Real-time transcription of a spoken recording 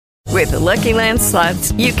With the Lucky Land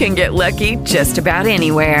Slots, you can get lucky just about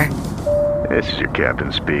anywhere. This is your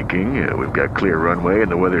captain speaking. We've got clear runway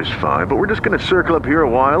and the weather's fine, but we're just going to circle up here a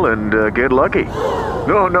while and get lucky.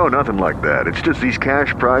 No, nothing like that. It's just these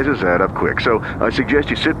cash prizes add up quick. So I suggest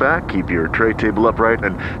you sit back, keep your tray table upright,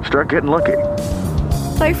 and start getting lucky.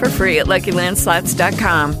 Play for free at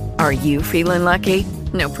LuckyLandSlots.com. Are you feeling lucky?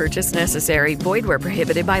 No purchase necessary. Void where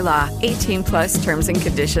prohibited by law. 18 plus terms and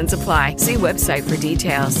conditions apply. See website for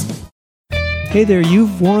details. Hey there,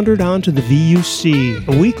 you've wandered onto the VUC,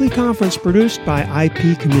 a weekly conference produced by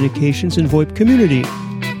IP Communications and VoIP Community.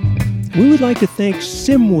 We would like to thank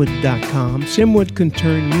Simwood.com. Simwood can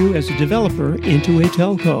turn you as a developer into a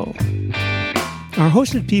telco. Our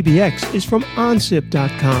hosted PBX is from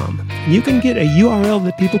OnSIP.com. You can get a URL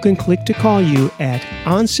that people can click to call you at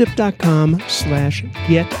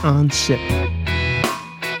onsip.com/getonsip.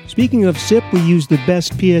 Speaking of SIP, we use the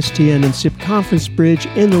best PSTN and SIP conference bridge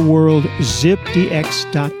in the world,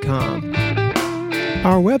 zipdx.com.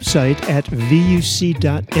 Our website at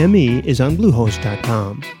vuc.me is on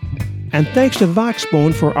bluehost.com. And thanks to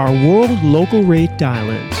Voxbone for our world local rate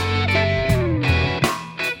dial-ins.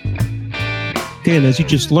 Okay, and as you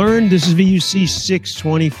just learned, this is VUC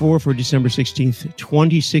 624 for December 16th,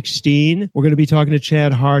 2016. We're going to be talking to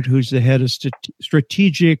Chad Hart, who's the head of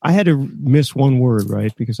strategic. I had to miss one word,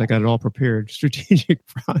 right, because I got it all prepared. Strategic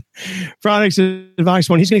products at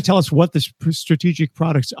Voxbone. He's going to tell us what the strategic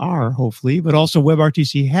products are, hopefully, but also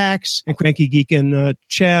WebRTC hacks and Kranky Geek. And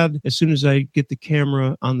Chad, as soon as I get the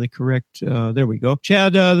camera on the correct, there we go.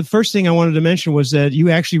 Chad, the first thing I wanted to mention was that you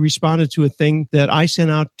actually responded to a thing that I sent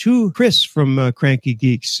out to Chris from Kranky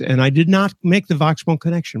Geeks, and I did not make the Voxbone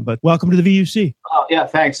connection, but welcome to the VUC. Oh, yeah,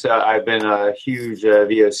 thanks. I've been a huge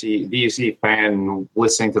VUC fan,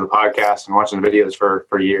 listening to the podcast and watching the videos for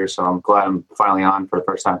years, so I'm glad I'm finally on for the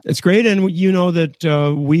first time. It's great, and you know that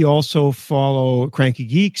we also follow Kranky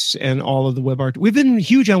Geeks and all of the WebRTC. We've been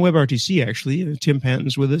huge on WebRTC, actually. Tim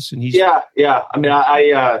Panton's with us, and he's... Yeah. I mean,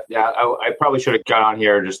 I probably should have got on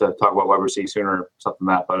here just to talk about WebRTC sooner or something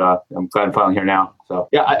like that, but I'm glad I'm finally here now. So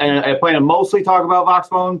yeah, I plan to mostly talk about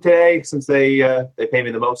Voxbone today since they pay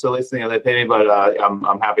me the most, at least they pay me. But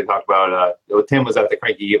I'm happy to talk about. Tim was at the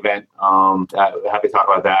Kranky event. Happy to talk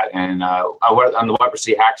about that, and on the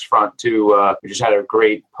WebRTC hacks front too. We just had a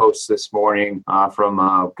great post this morning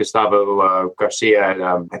from Gustavo Garcia at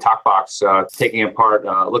TalkBox, taking apart,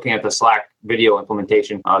 looking at the Slack video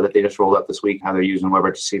implementation that they just rolled up this week, how they're using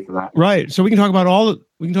WebRTC for that. Right. So we can talk about all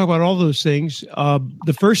those things.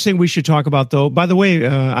 The first thing we should talk about, though, by the way,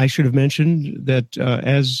 I should have mentioned that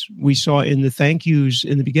as we saw in the thank yous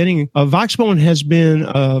in the beginning, Voxbone has been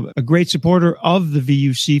a great supporter of the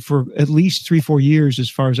VUC for at least 3-4 years, as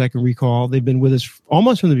far as I can recall. They've been with us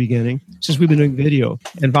almost from the beginning, since we've been doing video.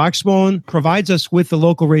 And Voxbone provides us with the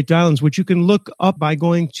local rate dial-ins, which you can look up by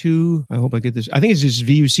going to, I hope I get this, I think it's just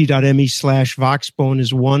vuc.me/Voxbone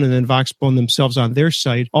is one, and then Voxbone themselves on their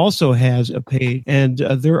site also has a page. And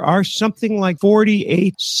there are something like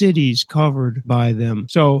 48 cities covered by them.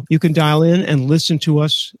 So you can dial in and listen to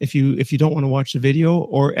us if you don't want to watch the video,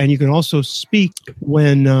 and you can also speak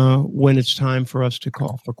when it's time for us to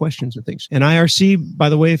call for questions and things. And IRC, by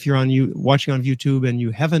the way, if you're watching on YouTube and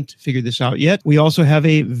you haven't figured this out yet, we also have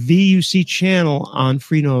a VUC channel on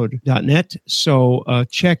freenode.net. So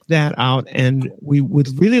check that out. And we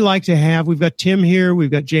would really like to we've got Tim here,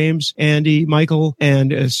 we've got James, Andy, Michael,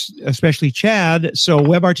 and especially Chad. So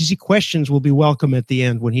WebRTC questions will be welcome at the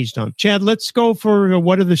end when he's done. Chad, let's go for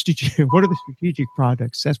what are the strategic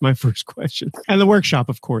products? That's my first question. And the workshop,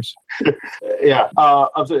 of course. Yeah.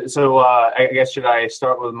 So I guess, should I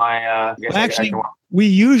start with my... We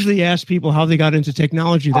usually ask people how they got into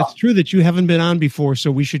technology. That's true that you haven't been on before, so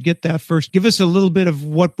we should get that first. Give us a little bit of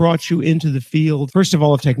what brought you into the field, first of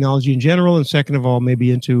all, of technology in general, and second of all, maybe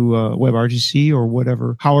into WebRTC or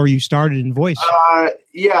whatever. How are you started in voice? I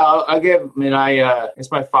guess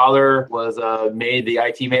my father was made the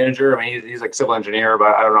IT manager. I mean, he's like a civil engineer,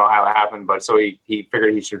 but I don't know how it happened. But so he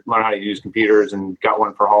figured he should learn how to use computers and got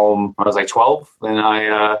one for home when I was like 12.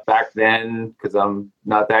 And back then, because I'm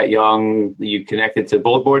not that young, you connected to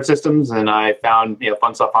bullet board systems, and I found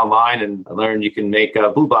fun stuff online, and I learned you can make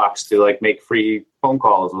Blue Box to make free phone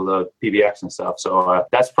calls with a PBX and stuff. So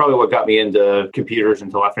that's probably what got me into computers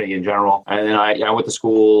and telephony in general. And then I went to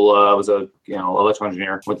school. I was a electrical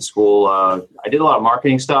engineer. Went to school. I did a lot of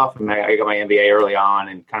marketing stuff. I got my MBA early on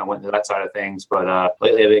and kind of went into that side of things. But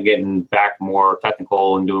lately I've been getting back more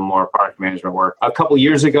technical and doing more product management work. A couple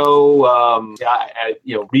years ago,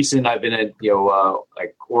 recent I've been at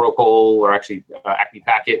like Oracle, or actually Acme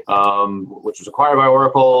Packet, which was acquired by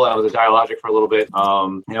Oracle. I was a Dialogic for a little bit.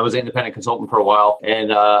 I was an independent consultant for a while. while.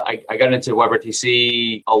 And I got into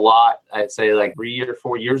WebRTC a lot, I'd say like 3 or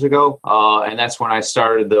 4 years ago. And that's when I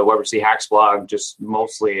started the WebRTC Hacks blog, just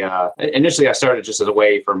mostly, initially I started just as a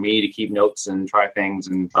way for me to keep notes and try things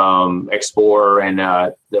and explore. And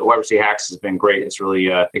the WebRTC Hacks has been great. It's really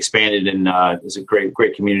expanded, and is a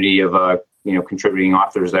great community of contributing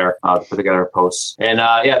authors there to put together posts. And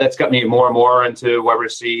that's got me more and more into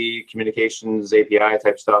WebRTC communications, API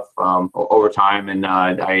type stuff over time. And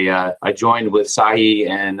I joined with Sahi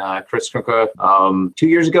and Chris Kranky 2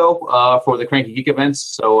 years ago for the Kranky Geek events.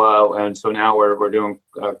 So now we're doing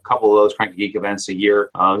a couple of those Kranky Geek events a year.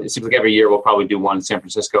 It seems like every year we'll probably do one in San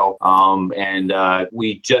Francisco. And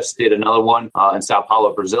we just did another one in Sao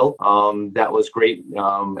Paulo, Brazil. That was great.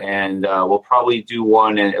 And we'll probably do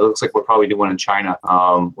one, and it looks like we'll probably do one in China.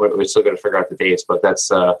 We're still got to figure out the dates, but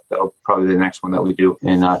that'll probably be the next one that we do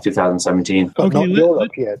in 2017.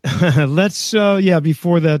 Okay, let's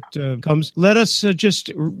before that comes, let us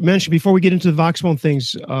just mention, before we get into the Voxbone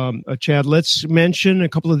things, Chad, let's mention a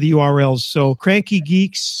couple of the URLs. So Kranky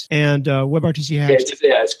Geeks and WebRTC Hacks.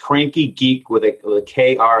 It's Kranky Geek with a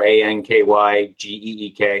KRANKY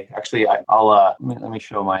GEEK. Actually, I'll let me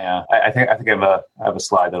show my. I think I have a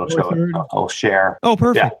slide that'll show it. I'll share. Oh,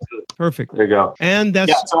 perfect. Yeah. Perfect. There you go. And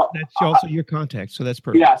that's also your contact, so that's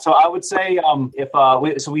perfect. Yeah, so I would say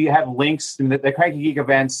we have links. The Kranky Geek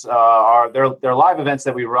events they're live events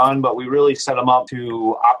that we run, but we really set them up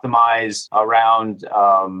to optimize around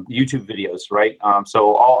YouTube videos, right?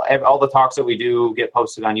 So all the talks that we do get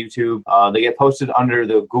posted on YouTube. They get posted under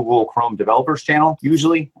the Google Chrome developers channel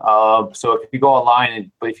usually. So if you go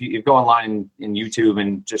online, if you go online in YouTube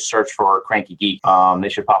and just search for Kranky Geek, they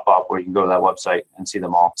should pop up, or you can go to that website and see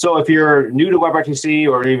them all. So if you're new to WebRTC,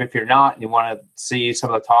 or even if you're not, and you want to see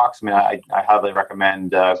some of the talks, I highly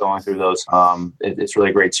recommend going through those. It's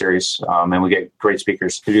really a great series, and we get great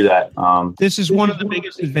speakers to do that. This is one of the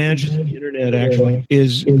biggest advantages of the internet, actually,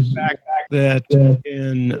 is the fact that you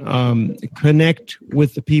can connect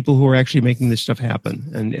with the people who are actually making this stuff happen.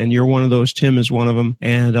 And you're one of those. Tim is one of them.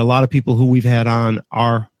 And a lot of people who we've had on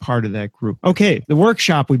are part of that group. Okay, the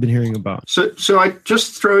workshop we've been hearing about. So I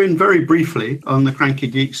just throw in very briefly on the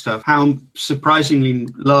Kranky Geek stuff, how surprisingly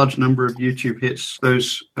large number of YouTube hits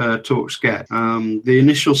those talks get. The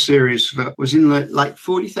initial series was in like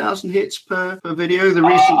 40,000 hits per video. The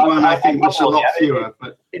recent one, I think, was a lot fewer.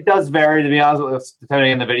 But it does vary, to be honest with you,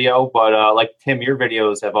 depending on the video. But like Tim, your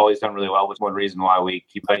videos have always done really well, which is one reason why we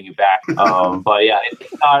keep letting you back. But yeah,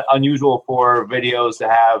 it's not unusual for videos to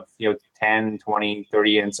have 10, 20,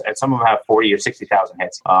 30, and some of them have 40 or 60,000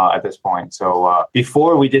 hits at this point. So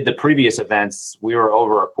before we did the previous events, we were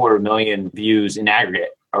over 250,000 views in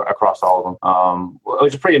aggregate across all of them,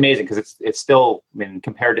 which is pretty amazing, because it's still,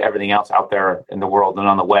 compared to everything else out there in the world and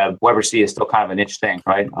on the web, WebRTC is still kind of a niche thing,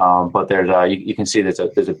 right? But there's you can see there's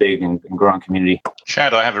a big and growing community.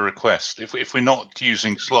 Chad, I have a request. If we're not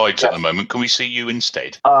using slides at the moment, can we see you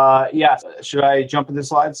instead? Yeah. Should I jump into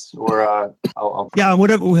slides, or yeah,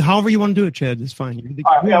 whatever, however you want to do it, Chad, it's fine.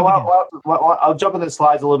 I'll jump into the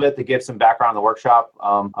slides a little bit to give some background on the workshop.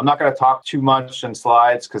 I'm not going to talk too much in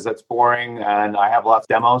slides because that's boring, and I have lots of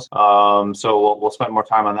demos. So we'll spend more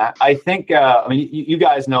time on that. I think, you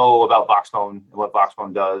guys know about Voxbone and what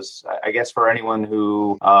Voxbone does. I guess for anyone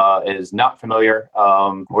who is not familiar,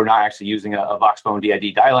 we're not actually using a Voxbone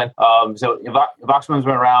DID dial-in. So Voxbone's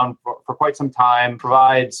been around for quite some time,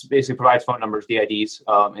 provides phone numbers, DIDs,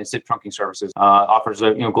 and SIP trunking services, offers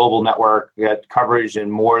a global network. We got coverage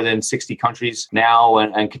in more than 60 countries now,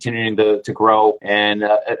 and continuing to grow, and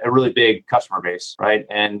a really big customer base, right?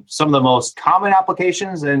 And some of the most common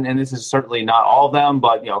applications, and this is certainly not all of them,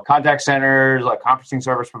 but contact centers, like conferencing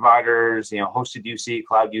service providers, hosted UC,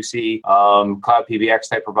 cloud UC, cloud PBX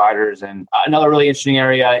type providers. And another really interesting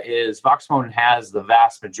area is Voxbone has the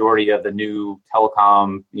vast majority of the new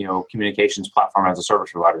telecom, communications platform as a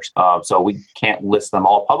service providers. So we can't list them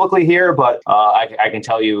all publicly here, but I can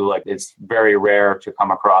tell you, like, it's very rare to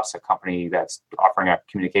come across a company that's offering a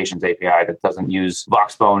communications API that doesn't use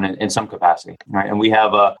Voxbone in some capacity, right? And we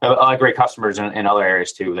have a lot of great customers in other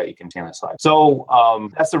areas too that you can see on the slide. So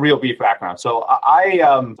that's the real brief background. So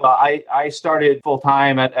I started full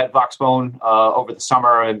time at Voxbone over the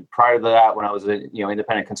summer, and prior to that, when I was an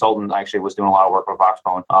independent consultant, I actually was doing a lot of work with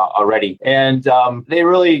Voxbone already. And they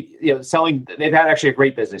really they've had actually a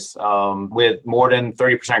great business with more than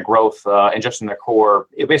 30% growth and just in the core,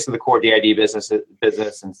 basically the core DID business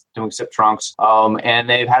and doing SIP trunks. And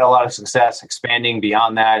they've had a lot of success expanding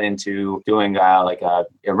beyond that into doing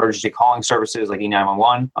emergency calling services like E911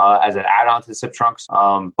 911 as an add-on to the SIP trunks.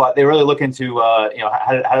 But they really look into, how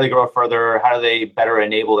do they grow further? How do they better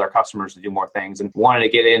enable their customers to do more things? And wanted to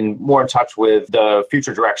get more in touch with the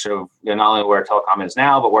future direction of not only where telecom is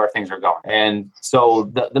now, but where things are going. And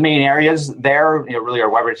so the main areas there, really are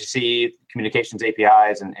WebRTC, communications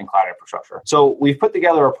APIs, and cloud infrastructure. So we've put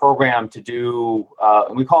together a program to do,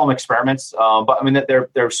 we call them experiments, but I mean,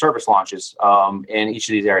 they're service launches in each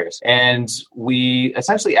of these areas. And we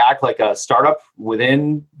essentially act like a startup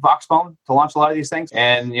within Voxbone to launch a lot of these things.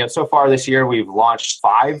 And, so far this year, we've launched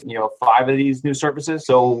five of these new services.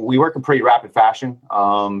 So we work in pretty rapid fashion.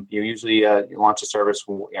 You usually launch a service,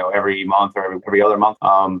 every month or every other month.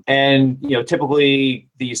 And typically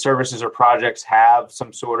these services or projects have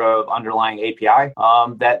some sort of underlying API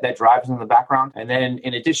that drives in the background. And then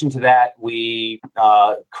in addition to that, we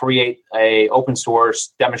create a open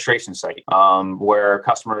source demonstration site where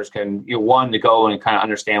customers can, to go and kind of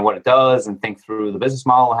understand what it does and think through the business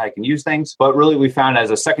model and how you can use things. But really, we found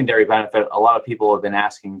as a secondary benefit, a lot of people have been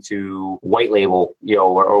asking to white label,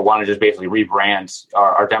 or want to just basically rebrand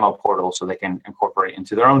our demo portal so they can incorporate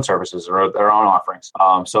into their own services or their own offerings.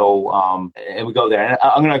 And we go there. And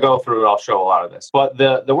I'm going to go through it. I'll show a lot of this. But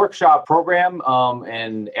the workshop program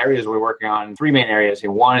and areas we're working on, three main areas.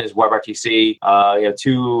 One is WebRTC.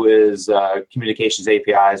 Two is communications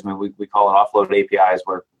APIs. I mean, we call it offload APIs.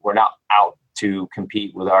 We're not out to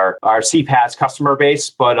compete with our CPaaS customer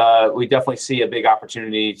base, but we definitely see a big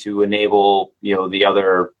opportunity to enable the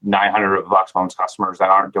other 900 of Voxbone's customers that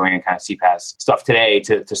aren't doing any kind of CPaaS stuff today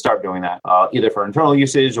to start doing that, either for internal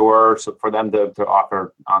usage or for them to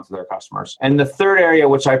offer onto their customers. And the third area,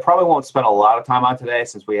 which I probably won't spend a lot of time on today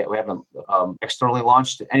since we haven't externally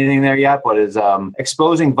launched anything there yet, but is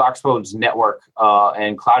exposing Voxbone's network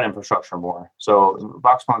and cloud infrastructure more. So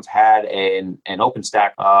Voxbone's had an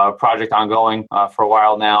OpenStack project ongoing for a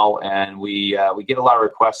while now, and we get a lot of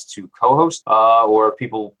requests to co-host or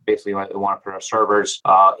people basically want to put our servers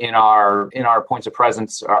in our points of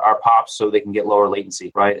presence, our POPs, so they can get lower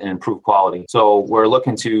latency, right, and improve quality. So we're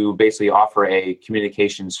looking to basically offer a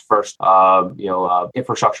communications first,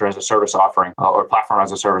 infrastructure as a service offering or platform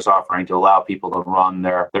as a service offering to allow people to run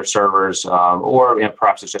their servers, or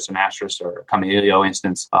perhaps it's just an asterisk or Camilio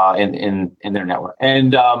instance in their network.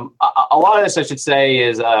 And a lot of this, I should say,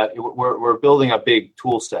 is we're building a big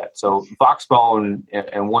tool set. So Voxbone,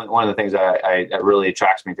 and one of the things that really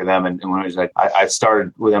attracts me to them, and when I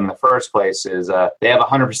started with them in the first place, is they have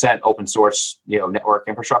 100% open source network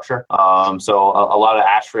infrastructure. So a lot of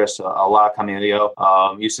Asterisk, a lot of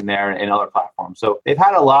Camilio used in there and other platforms. So they've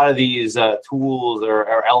had a lot of these tools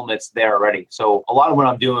or elements there already. So a lot of what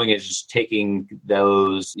I'm doing is just taking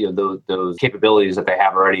those those capabilities that they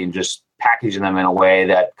have already and just packaging them in a way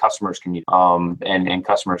that customers can use, and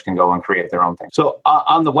customers can go and create their own thing. So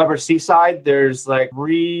on the WebRTC side, there's like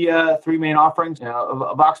three main offerings.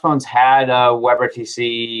 Voxbone's had a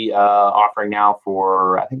WebRTC offering now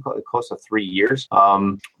for I think close to 3 years.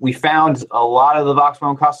 We found a lot of the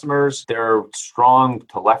Voxbone customers, they're strong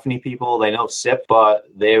telephony people. They know SIP, but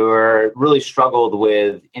they were really struggled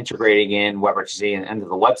with integrating in WebRTC and into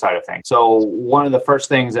the website of things. So one of the first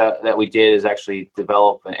things that we did is actually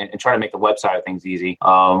develop and try to make the website of things easy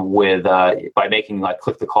by making like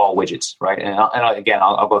click to call widgets, right? And again,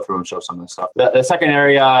 I'll go through and show some of this stuff. The second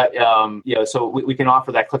area, so we can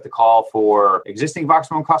offer that click to call for existing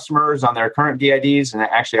Voxbone customers on their current DIDs. And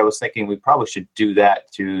actually, I was thinking we probably should do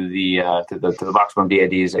that to the Voxbone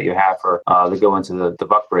DIDs that you have for to go into the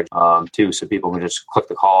VUC bridge too, so people can just click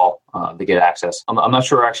the call to get access. I'm not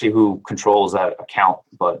sure actually who controls that account,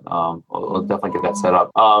 but we'll definitely get that set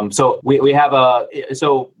up. So we have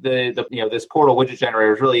this portal widget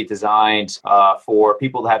generator is really designed for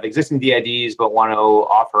people to have existing DIDs but want to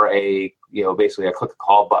offer basically a click to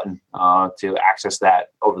call button to access that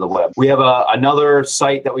over the web. We have another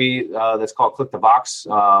site that that's called Click to Vox,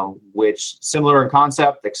 which similar in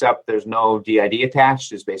concept, except there's no DID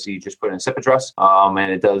attached. It's basically you just put in a SIP address,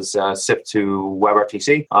 and it does SIP to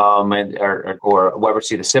WebRTC, or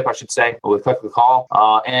WebRTC to SIP, I should say, with click to call.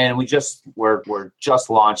 And we're just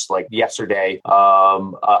launched like yesterday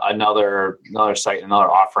another site, another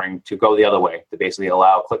offering to go the other way, to basically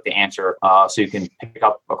allow click to answer, so you can pick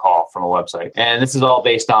up a call from a website. And this is all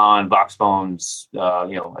based on Voxbone's,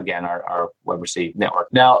 again, our WebRTC network.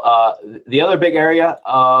 Now, the other big area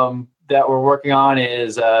that we're working on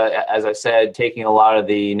is, as I said, taking a lot of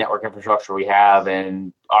the network infrastructure we have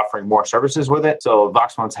and offering more services with it. So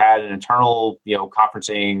Voxbone's had an internal,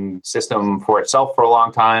 conferencing system for itself for a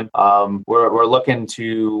long time. We're looking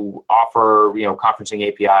to offer, conferencing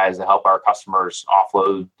APIs to help our customers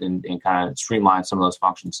offload and kind of streamline some of those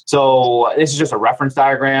functions. So this is just a reference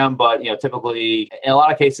diagram, but, typically in a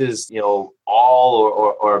lot of cases,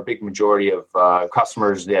 all or a big majority of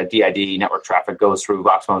customers, the DID network traffic goes through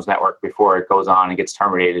Voxbone's network before it goes on and gets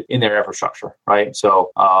terminated in their infrastructure, right?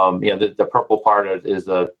 So, the purple part is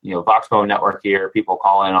the, Voxbone network here. People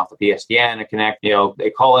call in off the PSTN and connect, they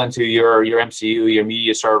call into your MCU, your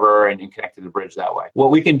media server, and connect to the bridge that way.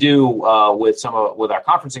 What we can do with our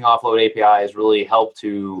conferencing offload API is really help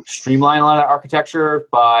to streamline a lot of architecture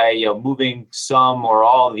by, moving some or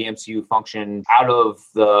all of the MCU function out of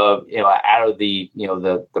the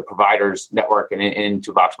provider's network and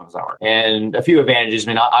into Voxbone's network. And a few advantages.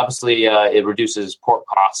 Obviously, it reduces port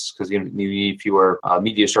costs because you need fewer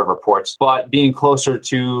media server ports. But being closer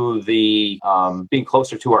to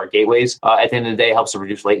our gateways at the end of the day helps to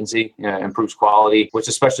reduce latency, improves quality, which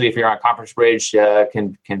especially if you're on Conference Bridge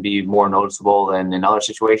can be more noticeable than in other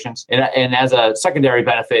situations. And as a secondary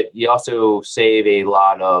benefit, you also save a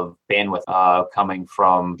lot of bandwidth coming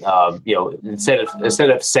from instead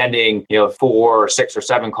of sending 4 or 6 or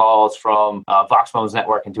 7 calls from Voxbone's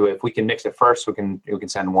network into it. If we can mix it first, we can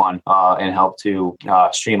send one and help to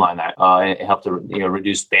streamline that and help to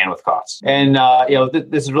reduce bandwidth costs. And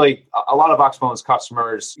this is really a lot of Voxbone's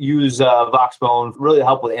customers use Voxbone really to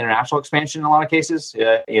help with international expansion in a lot of cases.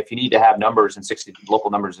 If you need to have numbers in 60 local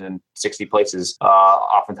numbers in 60 places,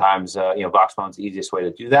 oftentimes Voxbone's the easiest way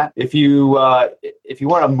to do that. If you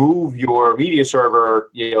want to move your media server,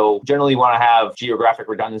 generally you want to have geographic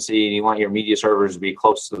redundancy and you want your media servers to be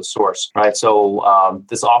close to the source, right? So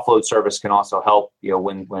this offload service can also help,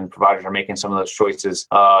 when providers are making some of those choices,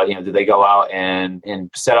 do they go out and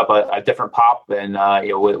set up a different POP and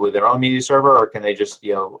with their own media server, or can they just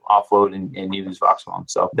offload and use Voxbone?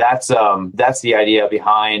 So that's the idea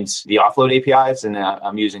behind the offload APIs, and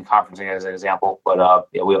I'm using conferencing as an example, but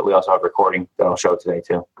we also have recording that I'll show today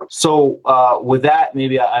too. So with that,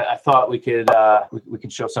 maybe I thought we could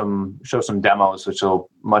show some demos, which will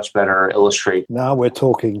much better illustrate. Now we're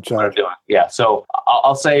talking, Joe. What I'm doing. Yeah. So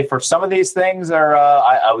I'll say for some of these things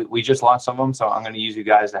we just launched some of them, so I'm going to use you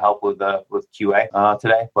guys to help with QA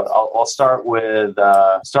today. But I'll start with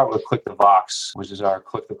Click the Vox, which is our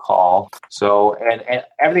click the call. So and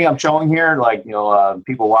everything I'm showing here, like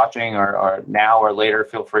people watching or now or later,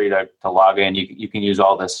 feel free to log in. You can use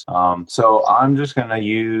all this. So I'm just going to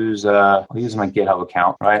use I'll use my GitHub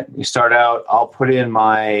account. Right. You start out. I'll put in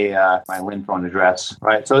my LIN phone address.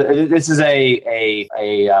 Right. So this is a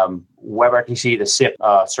WebRTC, the SIP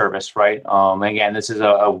service, right? Again, this is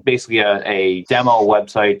basically a demo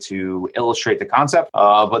website to illustrate the concept,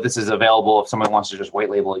 but this is available if someone wants to just white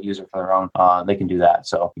label it, use it for their own, they can do that.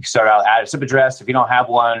 So you can start out, add a SIP address. If you don't have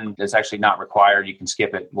one, it's actually not required. You can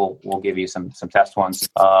skip it. We'll give you some test ones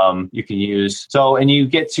you can use. So, and you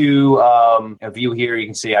get to a view here. You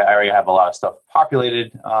can see I already have a lot of stuff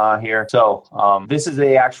populated here. So this is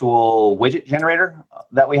the actual widget generator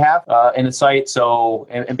that we have in the site. So,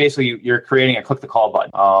 and basically you're creating a click the call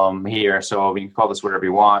button here. So you can call this whatever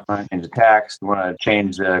you want, right? Change the text, you want to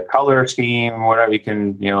change the color scheme, whatever, you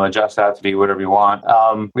can, adjust that to be whatever you want.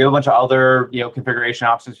 We have a bunch of other, configuration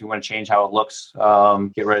options. If you want to change how it looks,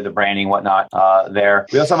 get rid of the branding, whatnot, there.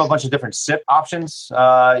 We also have a bunch of different SIP options,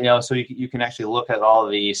 so you can actually look at all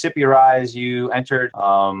the SIP URIs you entered.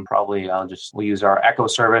 We'll use our Echo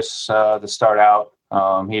service to start out.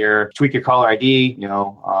 Here, tweak your caller ID,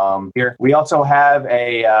 here. We also have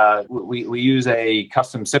we use a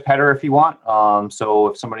custom SIP header if you want. So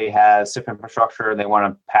if somebody has SIP infrastructure and they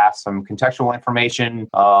want to pass some contextual information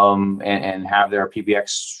and have their PBX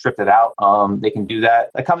stripped it out, they can do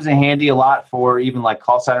that. That comes in handy a lot for even like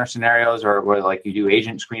call center scenarios or where like you do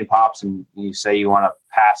agent screen pops and you say you want to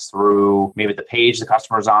pass through maybe the page the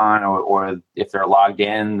customer's on or if they're logged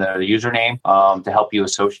in, the username to help you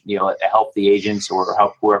associate, help the agents or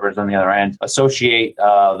help whoever's on the other end associate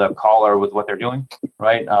the caller with what they're doing,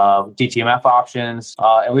 right? DTMF options.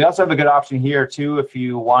 And we also have a good option here too if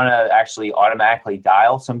you want to actually automatically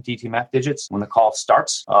dial some DTMF digits when the call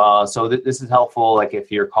starts. So this is helpful like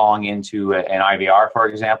if you're calling into an IVR, for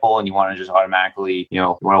example, and you want to just automatically, you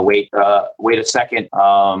want to wait a second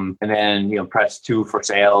and then, press 2 for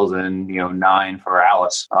for sales and 9 for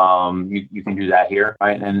Alice. You can do that here,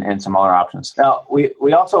 right? And some other options. Now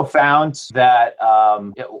we also found that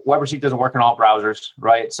WebRTC doesn't work in all browsers,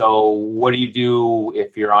 right? So what do you do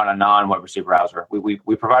if you're on a non-WebRTC browser? We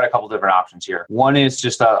provide a couple different options here. One is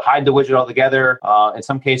just hide the widget altogether. In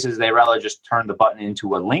some cases, they rather just turn the button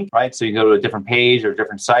into a link, right? So you go to a different page or a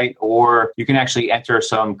different site, or you can actually enter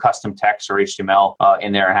some custom text or HTML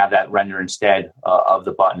in there and have that render instead of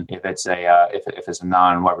the button if it's a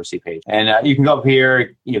non-WebRTC page. And you can go up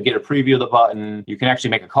here, get a preview of the button. You can actually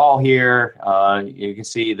make a call here. You can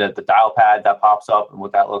see that the dial pad that pops up and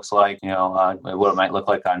what that looks like. What it might look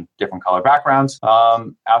like on different color backgrounds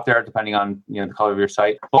out there, depending on the color of your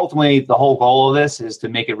site. But ultimately, the whole goal of this is to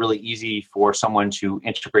make it really easy for someone to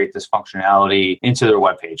integrate this functionality into their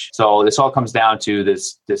web page. So this all comes down to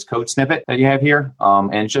this code snippet that you have here.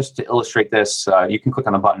 And just to illustrate this, you can click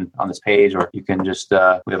on the button on this page, or you can just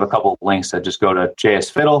we have a couple of links that just go to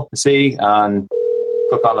JS Fiddle to see.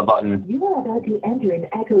 Click on the button. You are about to enter an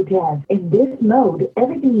echo test. In this mode,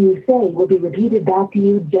 everything you say will be repeated back to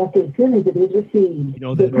you just as soon as it is received.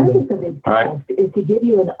 The purpose of this test is to give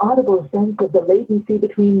you an audible sense of the latency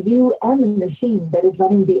between you and the machine that is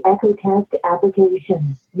running the echo test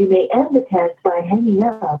application. You may end the test by hanging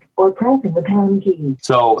up or pressing the pound key.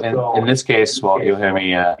 So in this case, well, you'll hear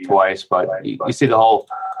me twice, but you see the whole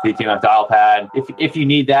DTMF dial pad. If you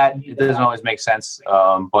need that, it doesn't always make sense.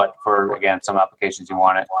 But for, again, some applications you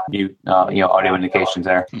want it, audio indications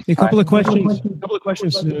there. A couple of questions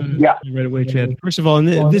right away, Chad. First of all,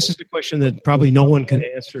 and this is a question that probably no one can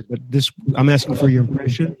answer, but I'm asking for your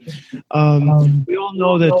impression. We all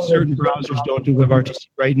know that certain browsers don't do WebRTC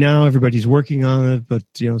right now. Everybody's working on it, but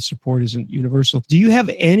support isn't universal. Do you have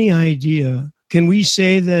any idea? Can we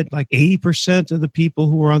say that like 80% of the people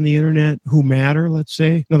who are on the internet who matter, let's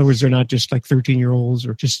say? In other words, they're not just like 13-year-olds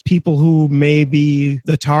or just people who may be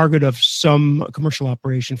the target of some commercial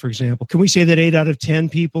operation, for example. Can we say that 8 out of 10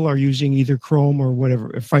 people are using either Chrome or whatever,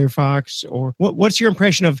 Firefox? Or what's your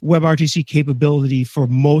impression of WebRTC capability for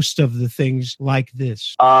most of the things like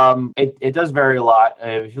this? It does vary a lot.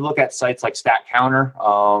 If you look at sites like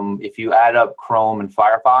StatCounter, if you add up Chrome and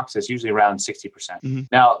Firefox, it's usually around 60%. Mm-hmm.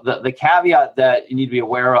 Now, the caveat that you need to be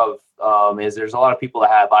aware of is there's a lot of people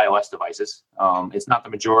that have iOS devices. It's not the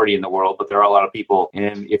majority in the world, but there are a lot of people.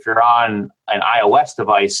 And if you're on an iOS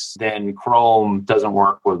device, then Chrome doesn't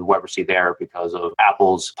work with WebRTC there because of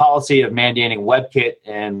Apple's policy of mandating WebKit.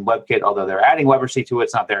 And WebKit, although they're adding WebRTC to it,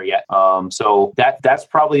 it's not there yet. So that's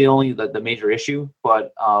probably only the major issue.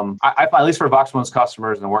 But I find, at least for Voxbone's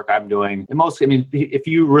customers and the work I'm doing, if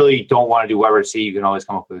you really don't want to do WebRTC, you can always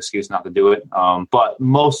come up with an excuse not to do it. But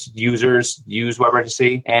most users use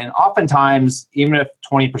WebRTC. And oftentimes, even if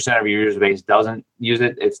 20% of your user base doesn't use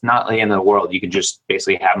it, it's not the end of the world. You can just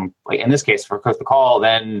basically have them, like in this case, for click to call,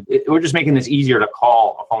 then we're just making this easier to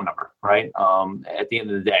call a phone number, right? At the end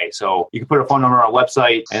of the day. So you can put a phone number on a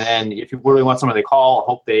website, and then if you really want somebody to call,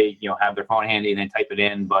 hope they have their phone handy and then type it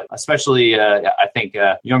in. But especially, I think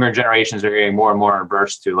younger generations are getting more and more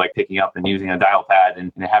averse to like picking up and using a dial pad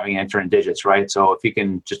and having to enter in digits, right? So if you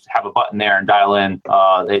can just have a button there and dial in,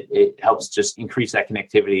 it helps just increase that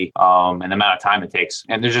connectivity and the amount of time it takes.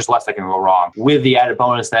 And there's just less that can go wrong. With the added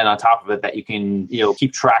bonus then on top of it that you can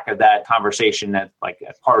keep track of that conversation as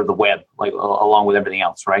part of the web, like along with everything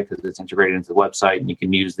else, right? Because it's integrated into the website and you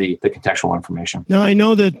can use the contextual information. Now I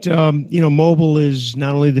know that mobile is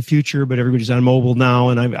not only the future, but everybody's on mobile now.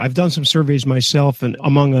 And I've done some surveys myself, and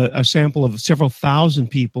among a sample of several thousand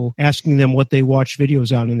people, asking them what they watch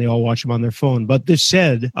videos on, and they all watch them on their phone. But this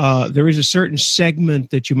said, there is a certain segment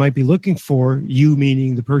that you might be looking for, you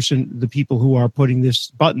meaning the people who are putting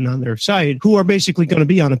this button on their site, who are basically going to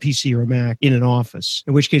be on a PC or a Mac in an office,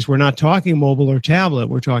 in which case we're not talking mobile or tablet,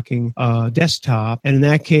 we're talking desktop. And in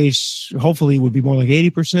that case, hopefully it would be more like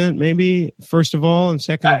 80% maybe, first of all, and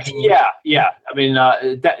second. Yeah. I mean,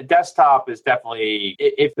 desktop is definitely,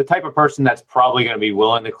 if the type of person that's probably going to be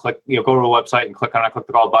willing to click, go to a website and click on a click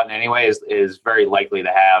the call button anyway is very likely to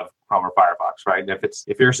have Chrome or Firefox, right? If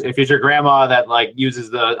it's your grandma that only uses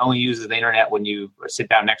the internet when you sit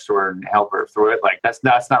down next to her and help her through it, that's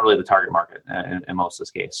not really the target market in most of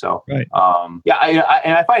this case. So, right.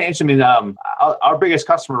 I find it interesting. Our biggest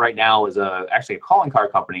customer right now is actually a calling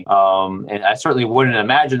card company, and I certainly wouldn't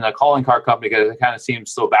imagine a calling card company because it kind of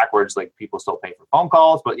seems so backwards. Like people still pay for phone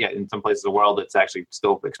calls, but yeah, in some places of the world, it's actually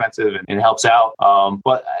still expensive and it helps out.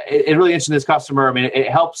 But it really interesting this customer. I mean, it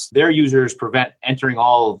helps their users prevent entering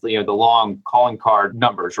all of the long calling card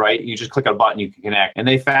numbers, right? You just click on a button, you can connect. And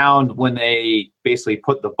they found when they basically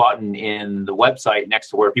put the button in the website next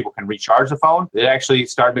to where people can recharge the phone, it actually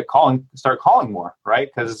started calling more, right?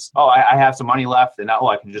 Because, I have some money left, and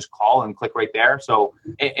I can just call and click right there. So,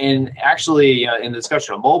 and actually in the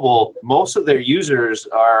discussion of mobile, most of their users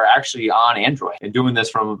are actually on Android and doing this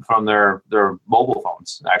from their mobile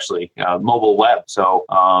phones, actually, mobile web. So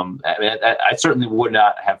I certainly would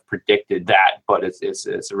not have predicted that, but it's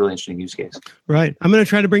a really interesting use case. Right. I'm going to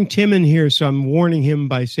try to bring Tim in here, so I'm warning him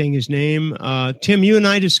by saying his name. Tim, you and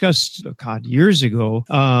I discussed, years ago,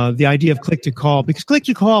 the idea of click to call, because click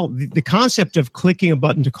to call, the concept of clicking a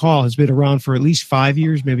button to call has been around for at least 5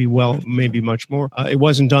 years, maybe much more. It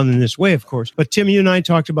wasn't done in this way, of course. But Tim, you and I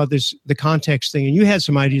talked about the context thing, and you had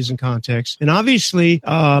some ideas in context. And obviously,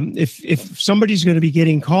 if somebody's going to be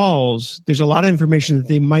getting calls, there's a lot of information that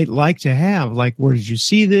they might like to have, like where did you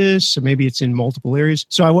see this? So maybe it's in multiple areas.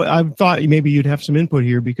 So I thought maybe you'd have some input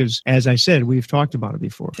here because, as I said, we've talked about it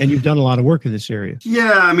before, and you've done a lot of work in this area.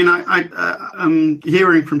 Yeah, I mean, I'm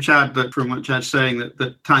hearing from Chad from what Chad's saying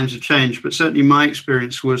that times have changed, but certainly my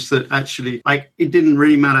experience was that actually, it didn't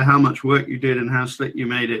really matter how much work you did and how slick you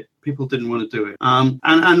made it. People didn't want to do it.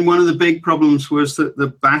 And one of the big problems was that the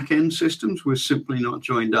back end systems were simply not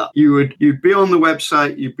joined up. You'd be on the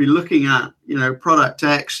website, you'd be looking at, product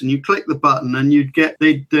X, and you click the button and you'd get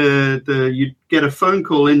you'd get a phone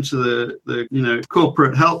call into the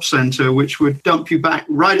corporate help center, which would dump you back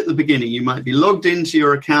right at the beginning. You might be logged into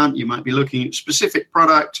your account, you might be looking at specific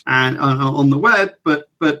product and on the web, but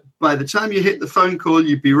by the time you hit the phone call,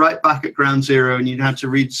 you'd be right back at ground zero, and you'd have to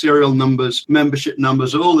read serial numbers, membership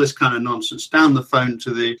numbers, all this kind of nonsense down the phone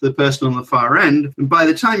to the person on the far end. And by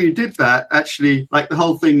the time you did that, actually, the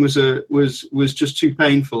whole thing was just too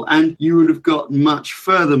painful, and you would have gotten much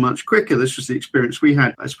further, much quicker. This was the experience we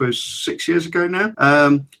had, I suppose, 6 years ago now.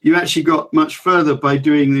 You actually got much further by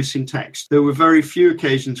doing this in text. There were very few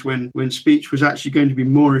occasions when speech was actually going to be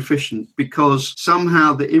more efficient, because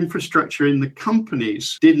somehow the infrastructure in the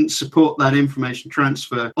companies didn't support that information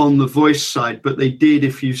transfer on the voice side, but they did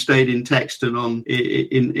if you stayed in text and on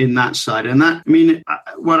in that side. And that,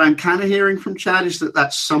 what I'm kind of hearing from Chad is that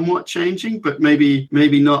that's somewhat changing, but maybe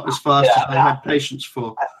not as fast as I had patience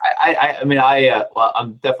for.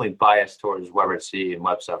 I'm definitely biased towards WebRTC and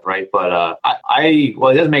web stuff, right? But it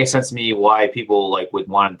doesn't make sense to me why people would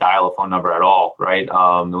want to dial a phone number at all, right?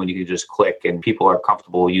 When you can just click, and people are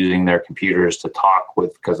comfortable using their computers to talk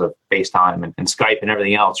with because of FaceTime and Skype and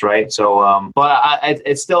everything else, right? So,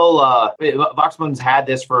 it's still Voxbone's had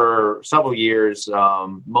this for several years.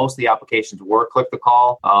 Most of the applications were click to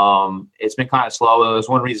call. It's been kind of slow. It was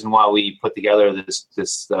one reason why we put together this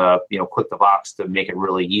click to Vox to make it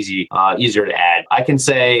really easier to add. I can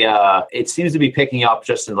say it seems to be picking up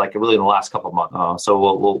just in really in the last couple of months.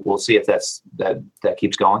 So we'll see if that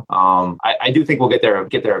keeps going. I do think we'll get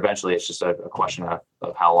there eventually. It's just a question of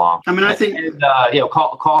how long. I think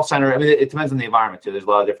call center. It depends on the environment too. There's a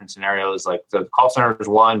lot of different scenarios. Like the call center is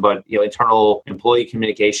one, but internal employee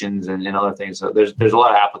communications and other things. So there's a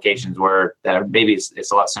lot of applications where maybe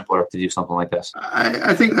it's a lot simpler to do something like this.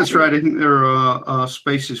 I think that's right. I think there are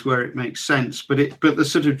spaces where it makes sense, but the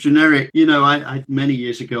sort of generic. I many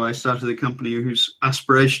years ago I started a company whose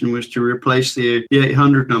aspiration was to replace the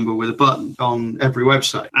 800 number with a button on every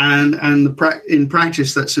website, and in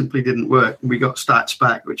practice that simply didn't work. We got stats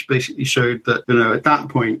back which basically showed that at that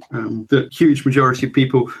point the huge majority of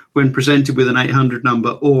people, when presented with an 800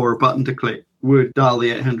 number or a button to click, would dial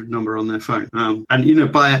the 800 number on their phone,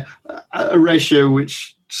 and by a ratio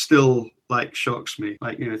which still shocks me,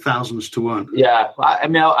 thousands to one. Yeah,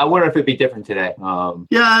 I wonder if it'd be different today.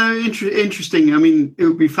 Interesting. It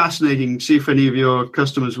would be fascinating to see if any of your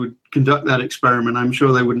customers would conduct that experiment. I'm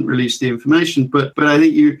sure they wouldn't release the information, but I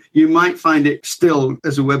think you might find it still,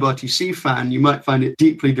 as a WebRTC fan, you might find it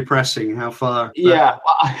deeply depressing how far. Yeah,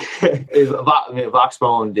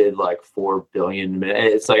 Voxbone did 4 billion.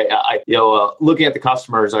 It's looking at the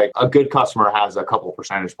customers, a good customer has a couple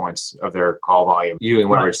percentage points of their call volume using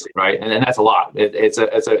WebRTC, right? And that's a lot. It's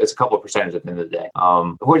a couple of percentage at the end of the day.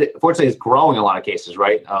 Fortunately, it's growing in a lot of cases,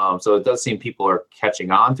 right? So it does seem people are catching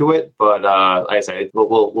on to it, but like I said,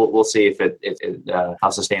 we'll see if how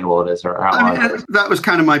sustainable it is or how long. That was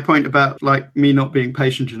kind of my point about me not being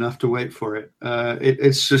patient enough to wait for it.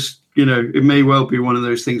 It's just it may well be one of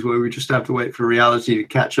those things where we just have to wait for reality to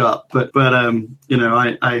catch up. But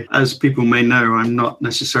I as people may know, I'm not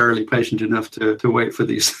necessarily patient enough to wait for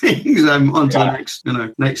these things. I'm on to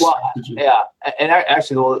the next. Well, yeah, and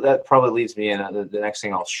actually, that probably leads me in. The next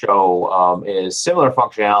thing I'll show is similar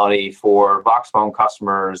functionality for Voxbone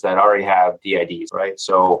customers that already have DIDs, right?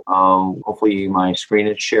 So hopefully my screen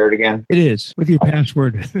is shared again. It is with your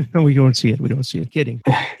password. No, we don't see it. We don't see it. Kidding.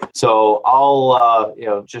 So I'll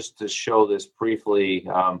just to show this briefly.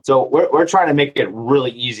 So we're trying to make it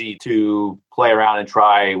really easy to play around and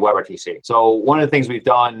try WebRTC. So one of the things we've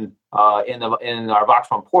done in our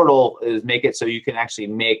Voxbone portal is make it so you can actually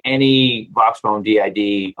make any Voxbone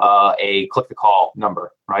DID a click to call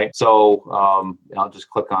number, right? So I'll just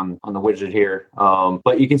click on the widget here.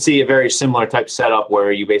 But you can see a very similar type setup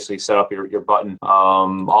where you basically set up your button,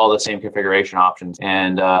 all the same configuration options.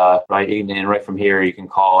 And right from here, you can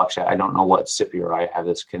call. Actually, I don't know what SIPR I have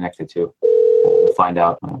this connected to. We'll find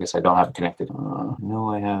out. I guess I don't have it connected. No,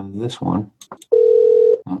 I have this one.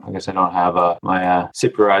 I guess I don't have my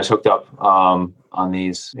SIPR hooked up on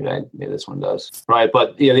these. Maybe this one does. Right,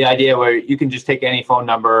 but the idea where you can just take any phone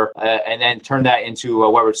number and then turn that into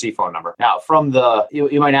a WebRTC phone number. Now, from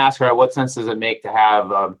you might ask, right, what sense does it make to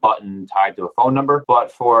have a button tied to a phone number?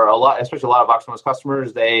 But for especially a lot of Voxbone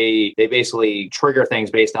customers, they basically trigger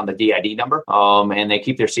things based on the DID number, and they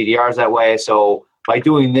keep their CDRs that way. So by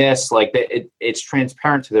doing this, it's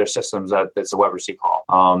transparent to their systems that it's a WebRTC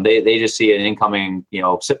call. They just see an incoming,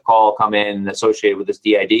 SIP call come in associated with this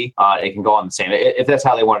DID. It can go on the same if that's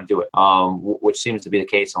how they want to do it, which seems to be the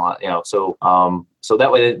case a lot. So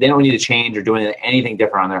that way they don't need to change or do anything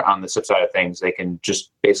different on the SIP side of things. They can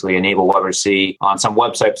just basically enable WebRTC on some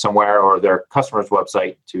website somewhere or their customer's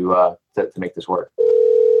website to make this work.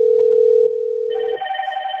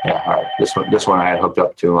 Yeah, all right. This one I had hooked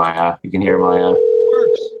up to my. You can hear my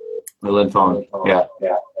Lin phone. Yeah.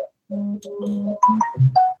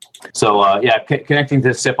 So connecting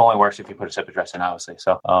to SIP only works if you put a SIP address in, obviously.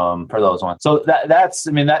 So for those ones. So that's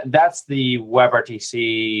the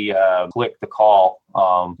WebRTC click the call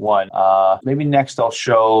one. Maybe next I'll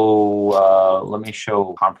show. Let me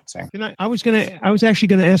show conferencing. I was actually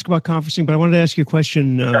gonna ask about conferencing, but I wanted to ask you a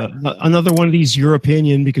question. Sure. Another one of these, your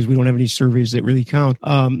opinion, because we don't have any surveys that really count.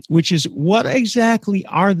 Which is, what exactly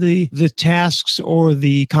are the tasks or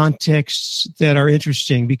the contexts that are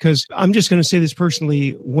interesting? Because I'm just going to say this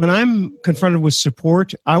personally, when I'm confronted with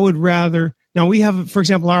support, I would rather. Now we have, for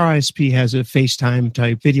example, our ISP has a FaceTime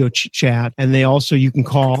type video chat, and you can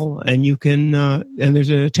call and you can, and there's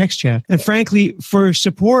a text chat. And frankly, for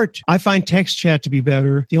support, I find text chat to be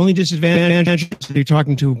better. The only disadvantage is you're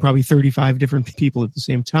talking to probably 35 different people at the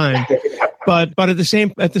same time. But at the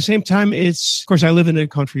same time, of course, I live in a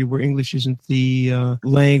country where English isn't the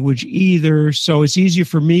language either. So it's easier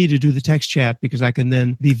for me to do the text chat because I can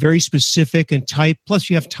then be very specific and type. Plus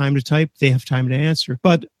you have time to type. They have time to answer.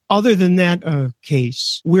 But other than that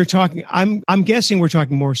case, we're talking. I'm guessing we're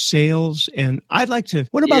talking more sales, and I'd like to.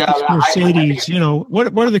 What about this Mercedes?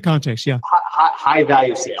 What are the contexts? Yeah, high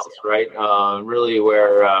value sales, right? Really,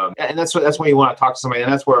 where and that's when you want to talk to somebody,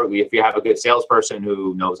 and that's where if you have a good salesperson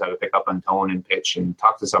who knows how to pick up on tone and pitch and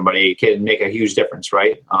talk to somebody, can make a huge difference,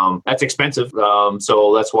 right? That's expensive,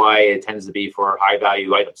 so that's why it tends to be for high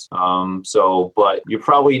value items. But you're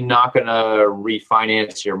probably not going to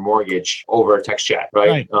refinance your mortgage over a text chat,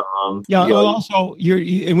 right? Also,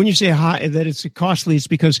 and when you say high, that it's costly, it's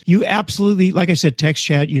because you absolutely, like I said, text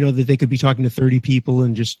chat, that they could be talking to 30 people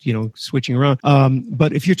and just, switching around.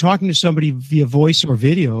 But if you're talking to somebody via voice or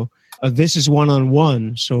video, this is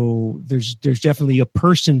one-on-one. So there's definitely a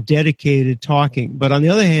person dedicated talking. But on the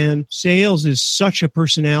other hand, sales is such a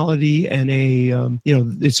personality and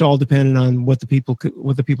it's all dependent on what the people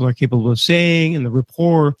are capable of saying and the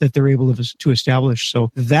rapport that they're able to establish.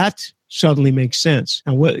 So that suddenly makes sense.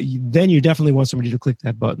 And then you definitely want somebody to click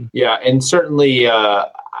that button. Yeah, and certainly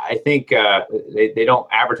I think they don't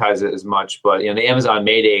advertise it as much, but the Amazon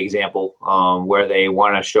Mayday example, where they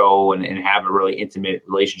want to show and have a really intimate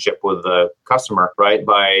relationship with the customer, right?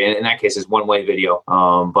 In that case, it's one-way video,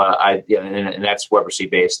 and that's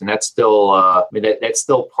WebRTC based, and that's still that's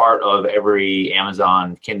still part of every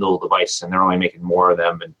Amazon Kindle device, and they're only making more of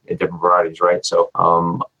them in different varieties, right? So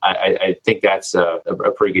I think that's a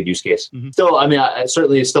pretty good use case. Mm-hmm. Still, I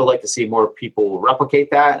certainly still like to see more people replicate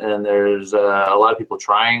that, and there's a lot of people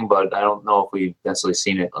trying, but I don't know if we've necessarily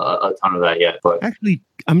seen a ton of that yet. But actually,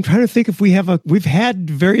 I'm trying to think if we've had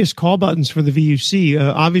various call buttons for the VUC.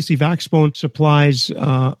 Obviously, Voxbone supplies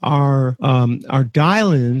our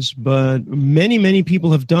dial-ins, but many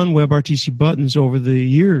people have done WebRTC buttons over the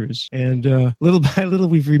years, and little by little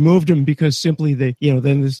we've removed them because simply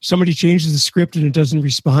then somebody changes the script and it doesn't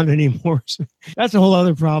respond anymore. So that's a whole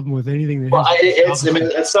other problem with anything.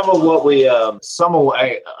 It's some of what we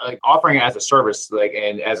offering it as a service,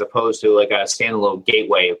 and as opposed to like a standalone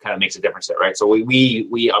gateway, it kind of makes a difference there, right? So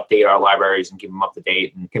we update our libraries and keep them up to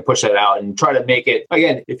date and can push that out and try to make it,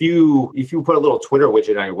 again, if you put a little Twitter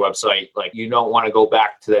widget on your website, like you don't want to go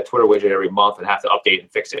back to that Twitter widget every month and have to update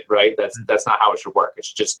and fix it, right? That's not how it should work.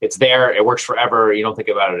 It's there, it works forever, you don't think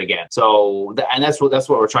about it again. So that's what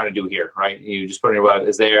we're trying to do here, right? You just put it in your web,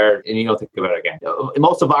 it's there, and you don't think about it again.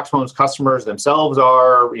 Most of Voxbone's customers themselves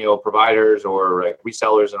are providers or like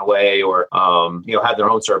resellers in a way, or have their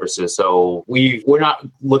own services. So we're not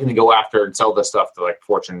looking to go after and sell this stuff to like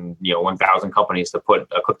Fortune 1,000 companies to put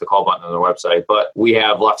a click to call button on their website, but we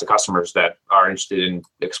have lots of customers that are interested in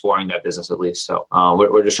exploring that business at least. So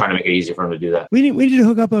we're just trying to make it easy for them to do that. We need to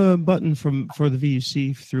hook up a button for the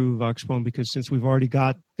VUC through Voxbone, because since we already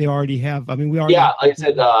have. Like I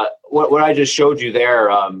said, what I just showed you there,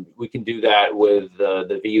 we can do that with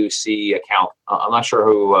the VUC account. I'm not sure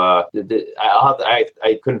who I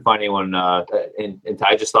couldn't find anyone, and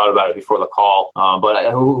I just thought about it before the call.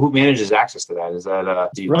 But who manages access to that? Is that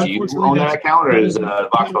do you own that account, or is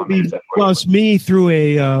Voxbone manage that? Well, it's me through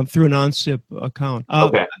an OnSIP account.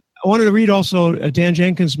 Okay. I wanted to read also, Dan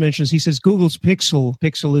Jenkins mentions, he says Google's Pixel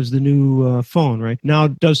is the new phone, right? Now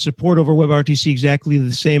does support over WebRTC exactly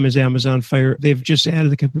the same as Amazon Fire. They've just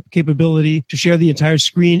added the capability to share the entire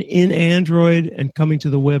screen in Android and coming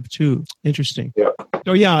to the web too. Interesting. Yeah.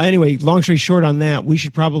 So anyway, long story short on that, we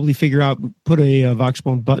should probably put a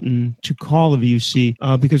Voxbone button to call a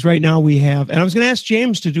VUC, because right now we have, and I was going to ask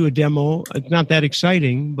James to do a demo. It's not that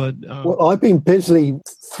exciting, but... well, I've been busily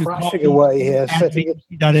thrashing away here, setting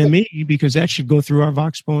it... .me, because that should go through our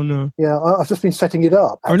Voxbone. I've just been setting it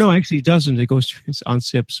up. Or no, actually it doesn't. It goes through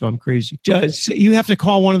OnSIP, so I'm crazy. You have to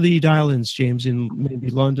call one of the dial-ins, James, in maybe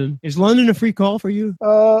London. Is London a free call for you?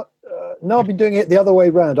 No, I've been doing it the other way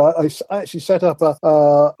around. I actually set up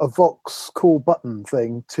a Vox call button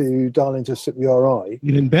thing to dial into SIP URI.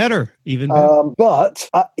 Even better. But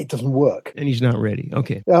it doesn't work. And he's not ready.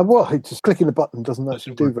 Okay. It's just clicking the button doesn't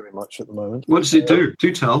actually do very much at the moment. What does it do?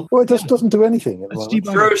 Do tell. Well, it just doesn't do anything at the moment.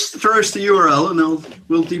 Throw us the URL and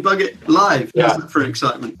we'll debug it live. Yeah. For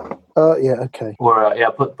excitement. Okay. Or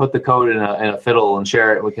put the code in a fiddle and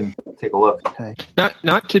share it. We can take a look. Okay.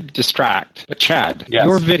 Not to distract, but Chad,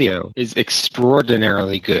 your video is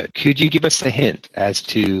extraordinarily good. Could you give us a hint as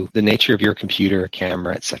to the nature of your computer,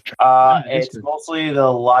 camera, etc.? It's mostly the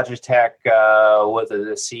Logitech.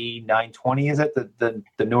 The C920? Is it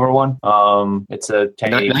the newer one? It's a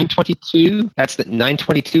 1080. 922. That's the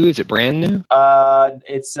 922. Is it brand new?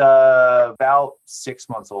 It's about 6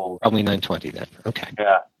 months old. Probably 920 then. Okay.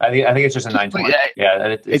 Yeah, I think it's just a 920.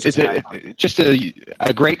 Yeah, it's just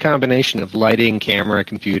a great combination of lighting, camera,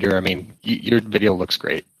 computer. I mean, your video looks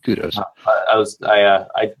great. Kudos.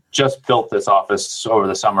 I just built this office over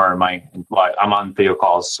the summer. I'm on video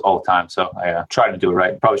calls all the time, so I try to do it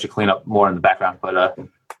right. Probably should clean up more in the background, but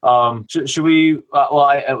should we?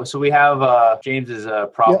 So we have James's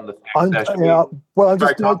problem. I'm just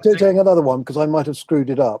doing another one because I might have screwed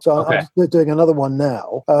it up. So I'm just doing another one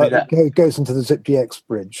now. It goes into the ZipDX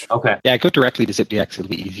bridge. Okay. Yeah, go directly to ZipDX. It'll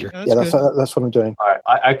be easier. That's what I'm doing. All right.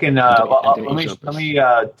 I can. Let me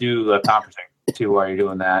do the conferencing too while you're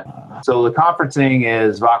doing that. So the conferencing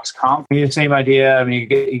is VoxConf. The same idea. I mean,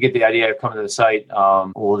 you get the idea of coming to the site.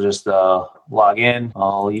 We'll just log in.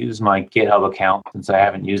 I'll use my GitHub account since I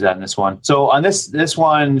haven't used that in this one. So on this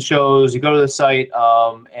one shows you go to the site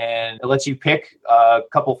and it lets you pick a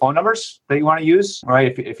couple phone numbers that you want to use.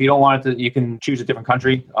 Right? If you don't want it to, you can choose a different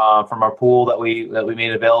country from our pool that we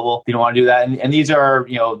made available. If you don't want to do that, and these are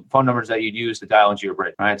phone numbers that you'd use to dial into your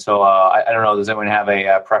bridge. Right? So I don't know. Does anyone have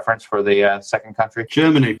a preference for the second country?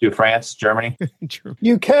 Germany. Do France, Germany,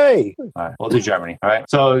 UK. All right, we'll do Germany. All right.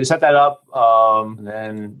 So you set that up, and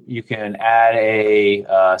then you can add a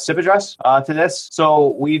SIP address to this. So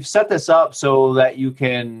we've set this up so that you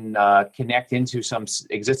can connect into some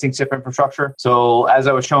existing SIP infrastructure. So as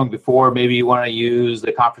I was showing before, maybe you want to use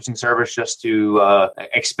the conferencing service just to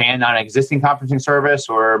expand on an existing conferencing service,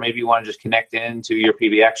 or maybe you want to just connect into your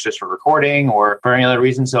PBX just for recording or for any other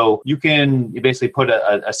reason. So you basically put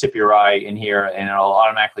a SIP URI in here and it'll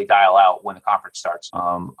automatically dial out when the conference starts.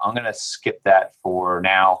 I'm going to skip that for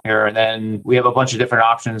now here. And then we have a bunch of different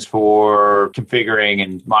options for for configuring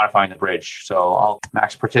and modifying the bridge. So I'll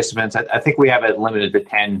max participants. I think we have it limited to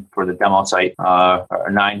 10 for the demo site,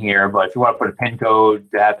 or 9 here. But if you want to put a PIN code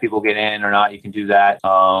to have people get in or not, you can do that.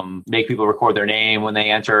 Make people record their name when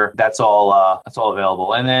they enter. That's all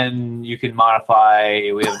available. And then you can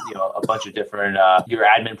modify. We have a bunch of different your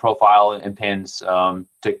admin profile and pins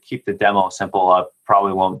to keep the demo simple.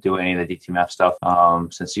 Probably won't do any of the DTMF stuff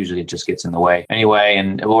since usually it just gets in the way anyway.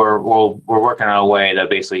 And we're working on a way to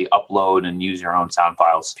basically upload and use your own sound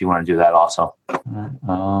files if you want to do that also. Don't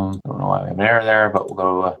know why we have an error there, but we'll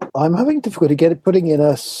go. I'm having difficulty putting in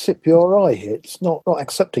a SIP URI hit. It's not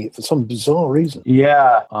accepting it for some bizarre reason.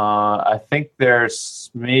 Yeah, I think there's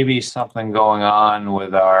maybe something going on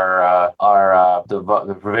with the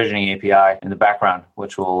provisioning API in the background,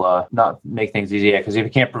 which will not make things easier because if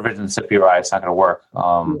you can't provision the SIP URI, it's not going to work.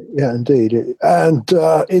 Yeah, indeed. And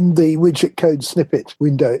in the widget code snippet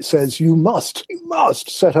window, it says you must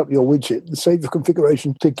set up your widget and save the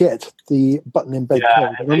configuration to get the button embed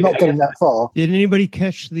code. And I'm not getting that far. Did anybody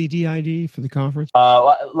catch the DID for the conference?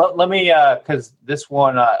 Let me, because this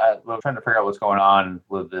one, we're trying to figure out what's going on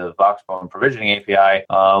with the Voxbone provisioning API.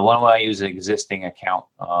 Why don't I use an existing account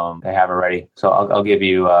they have already? So I'll give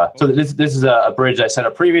you. So this is a bridge I set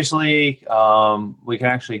up previously. We can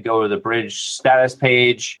actually go to the bridge status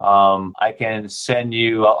page. I can send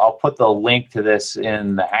you. I'll put the link to this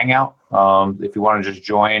in the Hangout. If you want to just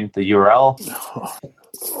join the URL.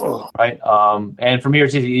 Right. And from here,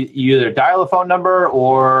 you either dial a phone number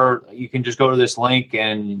or you can just go to this link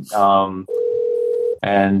and I'm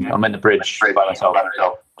in the bridge by myself.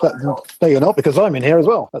 No, you're not, because I'm in here as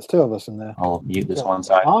well. That's 2 of us in there. I'll mute this one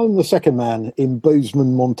side. I'm the second man in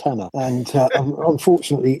Bozeman, Montana, and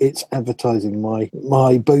unfortunately, it's advertising my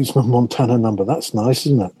Bozeman, Montana number. That's nice,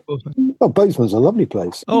 isn't it? Oh, Bozeman's a lovely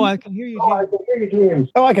place. Oh, I can hear you, James. I can hear you, James.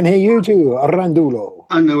 Oh, I can hear you too, Randulo.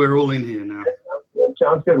 I know we're all in here now.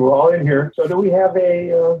 Sounds good. We're all in here. So do we have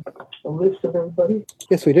a list of everybody?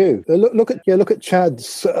 Yes, we do. Look at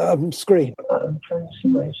Chad's screen. I'm trying to see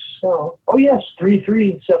myself. Oh yes,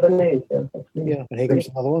 3378. Yeah. And here goes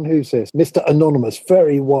another one. Who's this? Mr. Anonymous.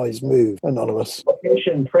 Very wise move, Anonymous.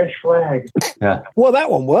 Location, fresh flag. Yeah. Well,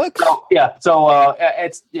 that one works. So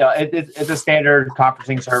it's it's a standard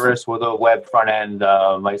conferencing service with a web front end.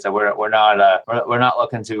 Like I said, we're not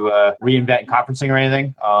looking to reinvent conferencing or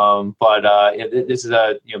anything. But this is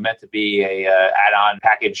meant to be a add-on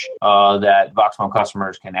package that Voxbone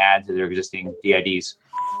customers can add to their existing DIDs.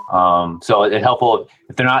 So it's helpful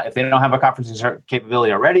if they don't have a conferencing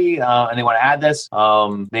capability already and they want to add this.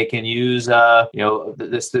 They can use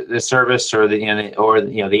this service or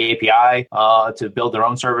the API to build their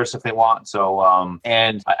own service if they want. So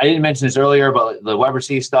and I didn't mention this earlier, but the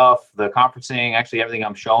WebRTC stuff, the conferencing, actually everything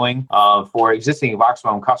I'm showing for existing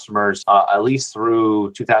Voxbone customers, at least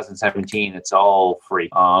through 2017, it's all free.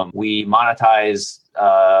 We monetize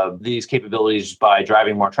these capabilities by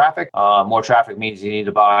driving more traffic. More traffic means you need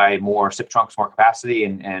to buy more SIP trunks, more capacity,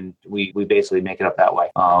 and we basically make it up that way.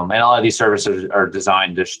 And a lot of these services are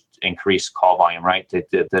designed to increase call volume, right? To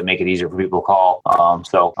make it easier for people to call.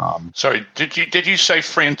 Sorry, did you say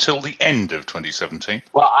free until the end of 2017?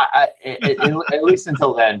 Well, at least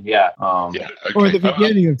until then, yeah. Okay. Or the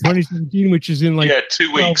beginning of 2017, which is in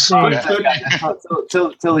 2 weeks. Till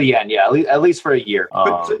the end, yeah. At least for a year.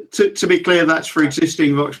 But to be clear, that's for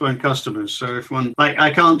existing Voxbone customers. So if one,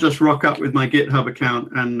 I can't just rock up with my GitHub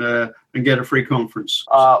account and get a free conference.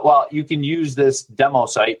 Well, you can use this demo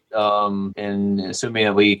site, and assuming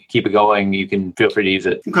that we keep it going, you can feel free to use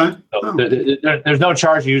it. Okay. So there's no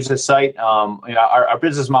charge to use this site. Our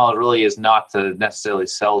business model really is not to necessarily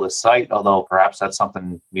sell the site, although perhaps that's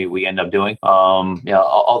something we end up doing.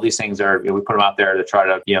 All these things are, we put them out there to try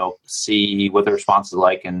to, see what the response is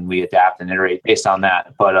like, and we adapt and iterate based on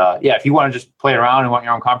that. But if you want to just play around and want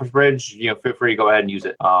your own conference bridge, feel free to go ahead and use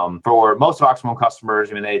it. For most Voxbone customers,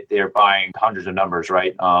 they're buying hundreds of numbers,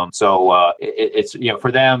 right? So it's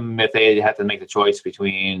for them, if they have to make the choice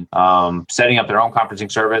between setting up their own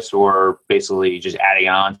conferencing service or basically just adding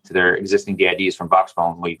on to their existing DIDs from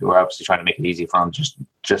Voxbone, we're obviously trying to make it easy for them just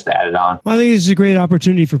to add it on. Well, I think it's a great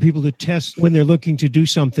opportunity for people to test when they're looking to do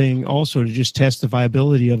something, also to just test the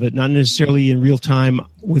viability of it, not necessarily in real time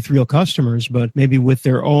with real customers, but maybe with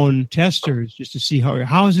their own testers, just to see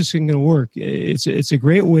how is this thing going to work. It's a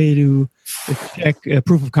great way to check a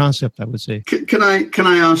proof of concept, I would say. Can I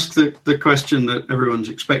ask the question that everyone's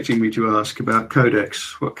expecting me to ask about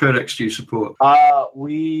codecs? What codecs do you support? On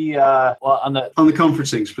the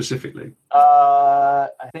conferencing specifically.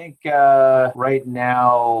 I think right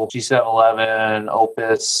now G711,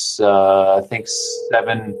 Opus, I think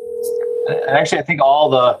 7. And actually, I think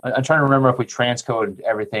I'm trying to remember if we transcoded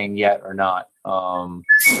everything yet or not.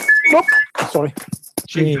 Sorry.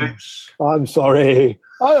 James. I'm sorry.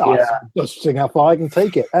 Just seeing how far I can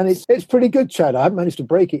take it. And it's pretty good, Chad. I haven't managed to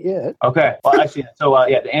break it yet. Okay. Well, actually, to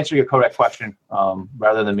answer your codec question,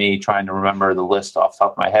 rather than me trying to remember the list off the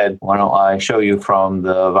top of my head, why don't I show you from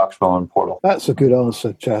the Voxbone portal? That's a good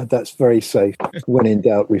answer, Chad. That's very safe. When in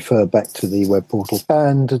doubt, refer back to the web portal.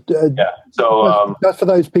 And so just for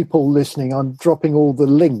those people listening, I'm dropping all the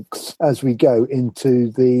links as we go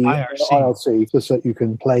into the IRC just so that you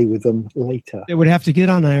can play with them later. They would have to get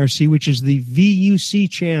on IRC, which is the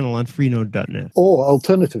VUC channel on freenode.net. Or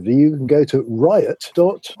alternatively, you can go to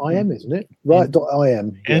riot.im, isn't it?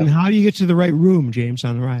 Riot.im. And how do you get to the right room, James,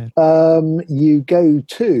 on Riot? You go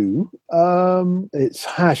to it's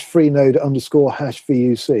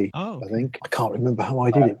 #freenode_VUC. I think. I can't remember how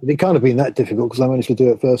I did it, but it can't have been that difficult because I managed to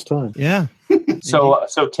do it first time. Yeah. So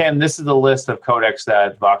Tim, this is the list of codecs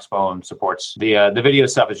that Voxbone supports. The video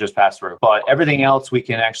stuff is just pass through, but everything else we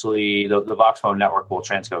can actually the Voxbone network will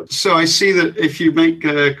transcode. So I see that if you make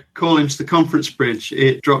a call into the conference bridge,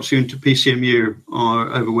 it drops you into PCMU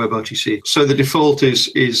or over WebRTC. So the default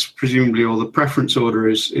is presumably, or the preference order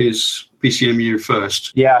is PCMU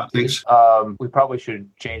first. Yeah, we probably should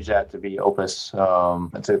change that to be Opus. I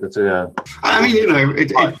mean,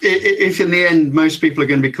 if in the end most people are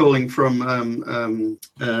going to be calling from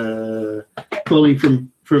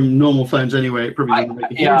normal phones anyway, it probably doesn't make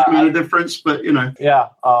a huge amount of difference. But Yeah,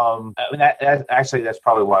 I mean, that's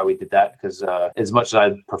probably why we did that, because as much as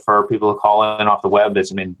I prefer people to call in off the web,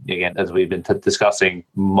 as we've been discussing,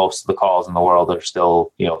 most of the calls in the world are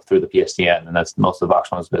still through the PSTN, and that's most of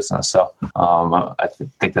Voxbone's business. So I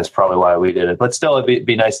think that's probably why we did it. But still, it'd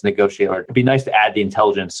be nice to negotiate, or it'd be nice to add the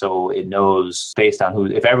intelligence so it knows based on who.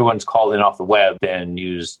 If everyone's called in off the web, then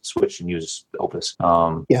switch and use Opus.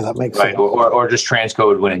 That makes right, sense. Or just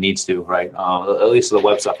transcode when it needs to, right? At least the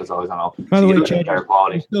web stuff is always on open. By the way, Chad, you're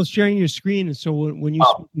still sharing your screen, and so when you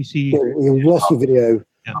speak, we see you lost the video.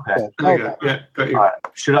 Okay. Got you. All right.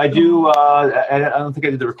 Should I do? I don't think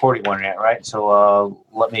I did the recording one yet, right? So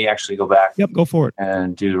let me actually go back. Yep, go for it.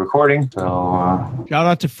 And do the recording. So shout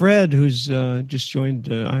out to Fred, who's just joined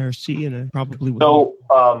IRC, and probably will.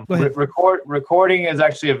 So recording is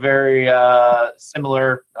actually a very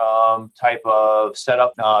similar type of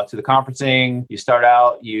setup to the conferencing. You start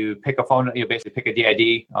out, you pick a phone, you basically pick a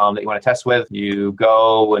DID that you want to test with. You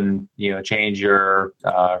go and change your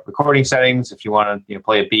recording settings if you want to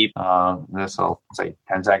play a beep. This will say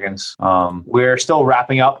 10 seconds. We're still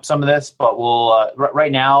wrapping up some of this, but we'll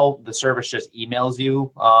right now the service just emails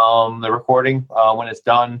you the recording when it's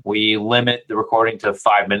done. We limit the recording to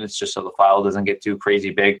 5 minutes just so the file doesn't get too crazy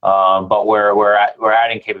big. But we're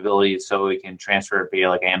adding capabilities so we can transfer it via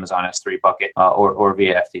like Amazon S3 bucket or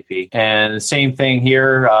via FTP. And the same thing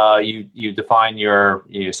here. You define your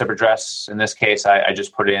SIP address. In this case, I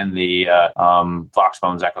just put in the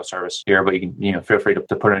Voxbone's Echo service here, but you can feel free to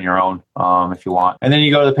put it on your own if you want. And then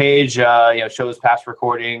you go to the page, shows past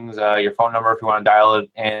recordings, your phone number if you want to dial it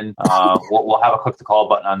in. We'll have a click to call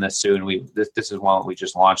button on this soon. This is one we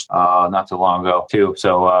just launched not too long ago too.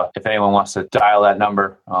 So if anyone wants to dial that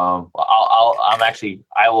number, I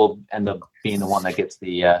will end up being the one that gets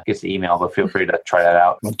the email, but feel free to try that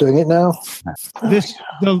out. I'm doing it now.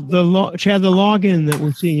 Chad, the login that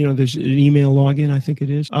we're seeing, there's an email login, I think it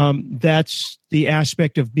is. That's the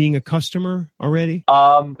aspect of being a customer already.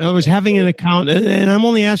 In other words, having an account, and I'm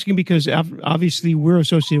only asking because obviously we're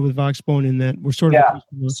associated with Voxbone in that we're sort of a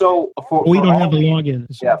customer. So we don't have a login.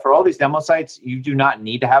 Yeah, for all these demo sites, you do not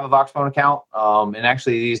need to have a Voxbone account. And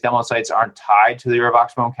actually, these demo sites aren't tied to your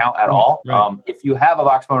Voxbone account at all. Right. If you have a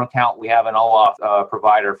Voxbone account, we have an OAuth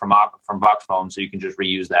provider from Voxbone, so you can just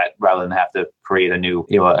reuse that rather than have to create a new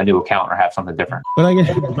account or have something different. But I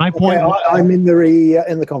guess my point. I'm in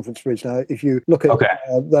the conference bridge now. If you look at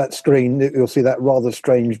that screen, you'll see that rather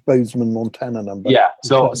strange Bozeman, Montana number. Yeah.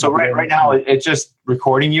 So right now it's just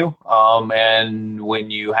recording you, and when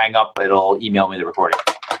you hang up, it'll email me the recording.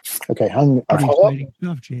 Okay,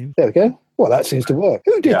 James. There we go. Well, that seems to work.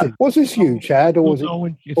 Who did this? Was this you, Chad, or was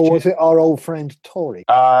it our old friend Tori?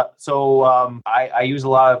 I use a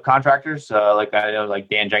lot of contractors. I know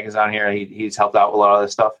Dan Jenkins on here. He's helped out with a lot of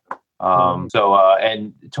this stuff.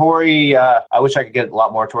 And Tori, I wish I could get a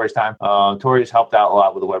lot more Tori's time. Tori's helped out a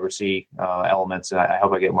lot with the WebRTC elements, and I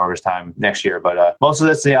hope I get more of his time next year. But most of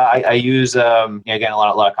this, I use again a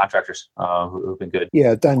lot of contractors who've been good.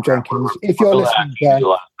 Yeah, Dan Jenkins. If you're listening,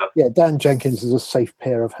 Dan, Dan Jenkins is a safe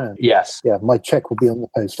pair of hands. Yes. Yeah, my check will be on the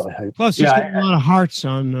post, I hope. Plus, he's getting a lot of hearts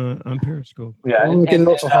on Periscope. Yeah, I'm getting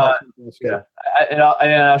lots of hearts. Yeah. And I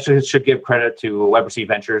actually should give credit to WebRTC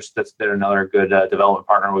Ventures. They're another good development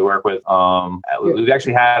partner we work with. We've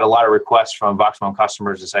actually had a lot of requests from Voxbone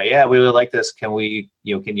customers to say, yeah, we really like this. Can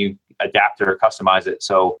you adapt or customize it?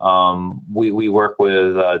 So we work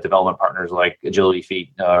with development partners like Agility Feet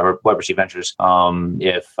or WebRTC Ventures.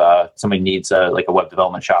 If somebody needs a web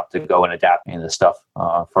development shop to go and adapt the stuff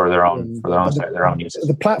for their own uses.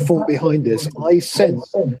 The platform behind this, I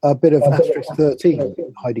sense a bit of Asterisk 13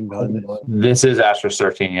 hiding behind this. This is Asterisk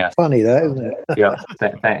 13, yes. Funny that, isn't it? Yeah.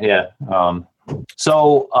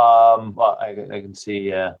 Well, I can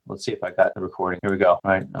see. Let's see if I got the recording. Here we go.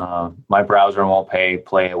 All right. My browser won't play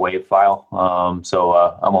a WAV file, so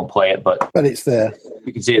I won't play it. But it's there.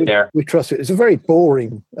 You can see it there. We trust it. It's a very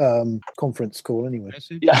boring conference call, anyway.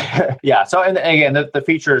 Yeah. So, and again, the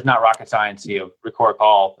feature is not rocket science. You record a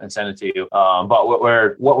call and send it to you. But what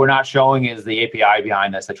we're not showing is the API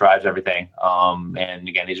behind this that drives everything. And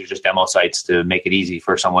again, these are just demo sites to make it easy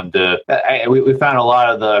for someone to. We found a lot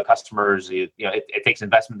of the customers. It takes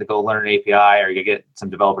investment to go learn an API, or you get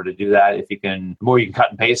some developer to do that. The more you can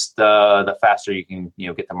cut and paste, the faster you can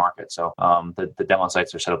get to market. So the demo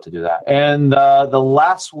sites are set up to do that. And the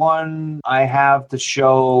last one I have to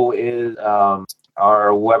show is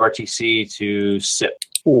our WebRTC to SIP.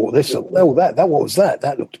 What was that?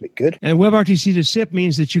 That looked a bit good. And WebRTC to SIP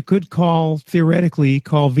means that you could theoretically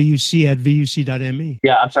call VUC at vuc.me.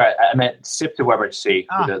 Yeah, I'm sorry. I meant SIP to WebRTC.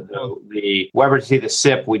 The WebRTC to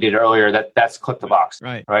SIP we did earlier, that's click the box.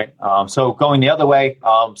 Right. So going the other way,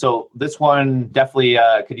 so this one definitely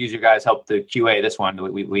could use your guys' help to QA this one.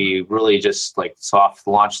 We really just soft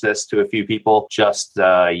launched this to a few people just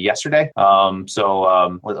yesterday. Let's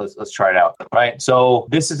try it out. Right. So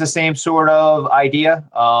this is the same sort of idea.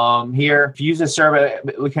 Here, if you use this server,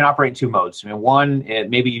 we can operate in two modes. One,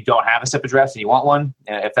 maybe you don't have a SIP address and you want one.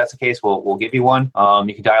 And if that's the case, we'll give you one.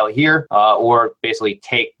 You can dial it here, or basically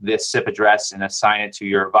take this SIP address and assign it to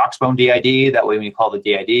your Voxbone DID. That way, when you call the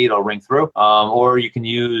DID, it'll ring through. Or you can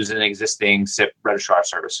use an existing SIP registrar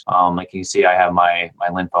service. Like you can see, I have my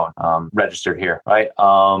Lin phone registered here. Right.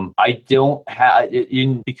 I don't have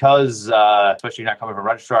because especially you're not coming from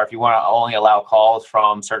registrar. If you want to only allow calls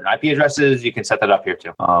from certain IP addresses, you can set that up here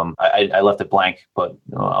too. I left it blank, but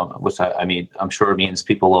I'm sure it means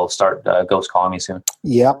people will start ghost calling me soon.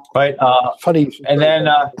 Yeah. Right. Funny. And then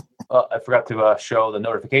I forgot to show the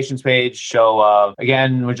notifications page.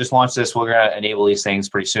 Again, we just launched this. We're going to enable these things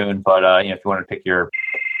pretty soon. But if you want to pick your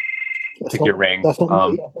ring.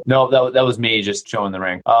 No, that was me just showing the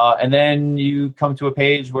ring. And then you come to a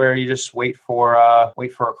page where you just wait for a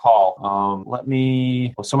call.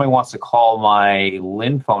 Somebody wants to call my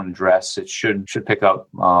Lin phone address. It should pick up.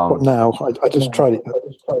 What now? I just tried it.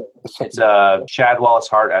 It's Chad Wallace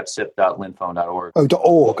Hart at sip.linphone.org.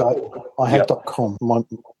 .org. I had .com.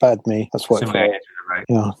 Bad me. That's what. Right.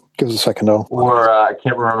 Yeah. Give us a second, Or I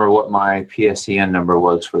can't remember what my PSCN number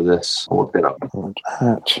was for this. I'll look it up.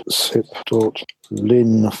 At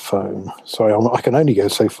sip.linphone. Sorry, I can only go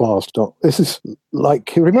so fast. This is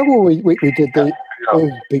remember when we did the... Oh,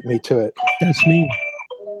 beat me to it. That's me.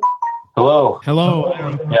 Hello.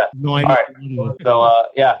 Yeah. No idea. All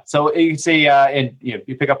right. So you can see,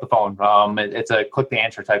 you pick up the phone. It's a click to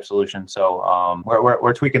answer type solution. So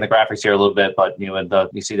we're tweaking the graphics here a little bit, but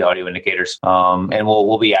you see the audio indicators. And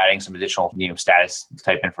we'll be adding some additional status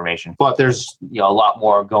type information. But there's a lot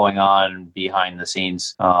more going on behind the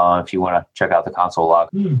scenes. If you want to check out the console log.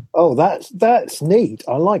 Oh, that's neat.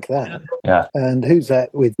 I like that. Yeah. And who's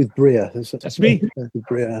that with Bria? That's me. With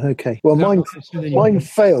Bria. Okay. Well, mine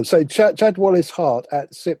failed. So Chad Wallace Hart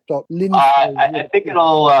at sip.linphone. I think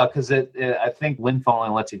it'll because I think Linphone only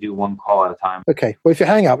lets you do one call at a time. Okay. Well, if you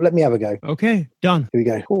hang up, let me have a go. Okay. Done. Here we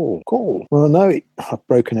go. Cool. Well, no, I've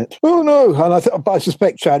broken it. Oh no! And I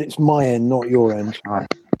suspect, Chad, it's my end, not your end. All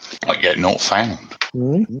right. I get not found.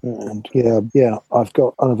 And yeah, I've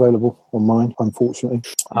got unavailable on mine, unfortunately.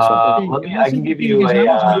 I can give you a.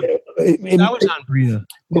 That was on Bria.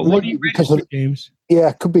 But what do you register, James? Yeah,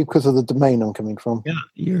 it could be because of the domain I'm coming from. Yeah,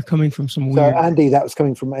 you're coming from some So, weird... Andy, that was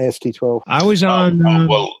coming from AST12. I was on...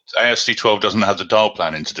 well, AST12 doesn't have the dial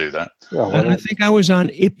plan in to do that. Oh, well, I think I was on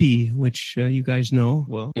IPI, which you guys know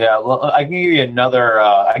well. Yeah, well, I can give you another.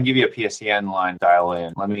 I can give you a PSTN line dial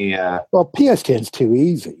in. Let me. Well, PSTN's too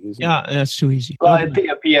easy, isn't Yeah, that's too easy. Well, I'd pick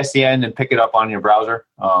a PSTN and pick it up on your browser.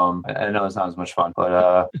 I know it's not as much fun,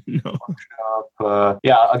 but No.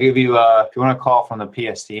 yeah, I'll give you. If you want to call from the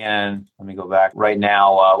PSTN, let me go back. Right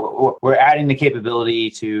now, we're adding the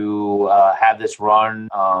capability to have this run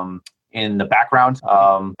in the background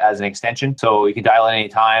as an extension. So you can dial in any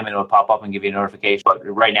time and it'll pop up and give you a notification. But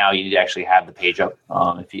right now you need to actually have the page up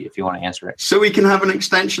if you want to answer it. So we can have an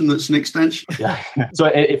extension that's an extension. Yeah. So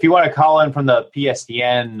if you want to call in from the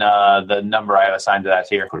PSTN, the number I have assigned to that's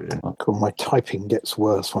here. Cool. My typing gets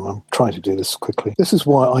worse when I'm trying to do this quickly. This is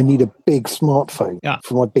why I need a big smartphone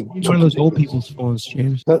for my big... One of those old people's phones,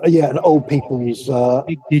 James. Yeah, an old people's...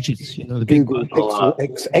 big digits, the Google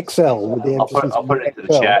big Pixel XL with the emphasis. I'll put it into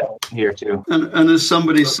the chat here too. And as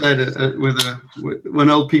somebody said, when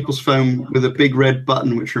old people's phone with a big red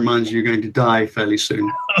button, which reminds you you're going to die fairly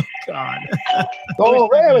soon. Oh, God. Oh,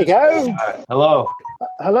 there we go. Hello.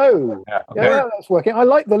 Hello. Yeah, okay. Yeah, that's working. I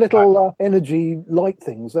like the little energy light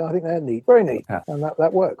things. I think they're neat. Very neat. Yeah. And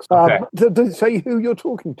that works. Okay. Does it say who you're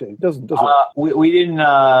talking to? Doesn't it? We didn't.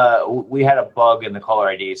 We had a bug in the caller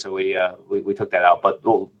ID, so we took that out. But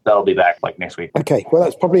that'll be back like next week. Okay. Well,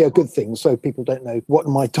 that's probably a good thing, so people don't know what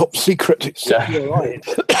my top secret is. Yeah. You're right.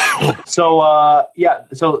 So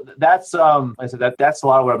so that's like I said, that's a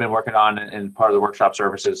lot of what I've been working on and part of the workshop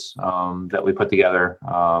services that we put together.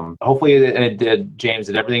 Hopefully it did. James,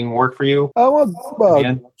 did everything work for you? Oh,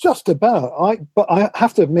 well, just about. But I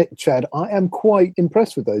have to admit, Chad, I am quite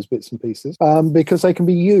impressed with those bits and pieces because they can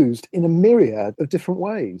be used in a myriad of different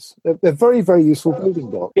ways. They're very, very useful building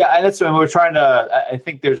blocks. Yeah, and that's what we're trying to. I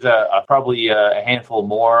think there's probably a handful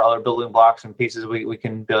more other building blocks and pieces we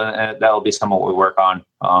can build, and that'll be some of what we work on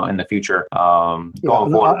in the future going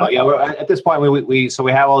forward. But yeah, at this point,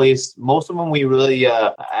 we have all these. Most of them we really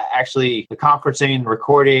actually the conferencing,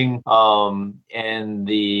 recording, and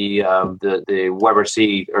the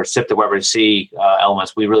WebRTC or SIP to WebRTC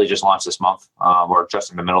elements. We really just launched this month. We're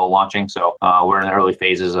just in the middle of launching, so we're in the early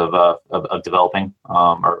phases of developing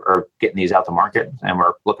or getting these out to market, and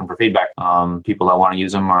we're looking for feedback. People that want to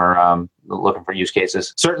use them are looking for use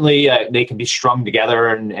cases. Certainly, they can be strung together,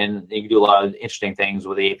 and you can do a lot of interesting things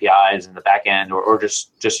with the APIs in the back end, or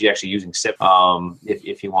just you actually using SIP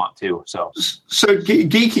if you want to. So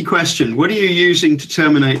geeky question: what are you using to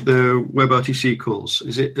terminate the WebRTC calls?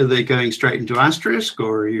 Are they going straight into Asterisk,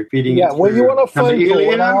 or are you feeding? Yeah, well, you want a phone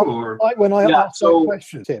call when I asked that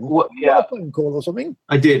question, Tim. You want a phone call or something?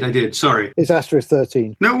 I did. Sorry, it's Asterisk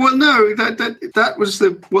 13. No, that was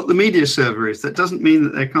what the media server is. That doesn't mean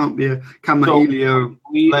that there can't be a Camelio.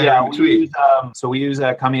 We use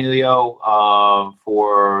Camelio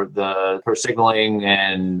for signaling,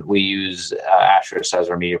 and we use Asterisk as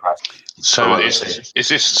our media processor. So is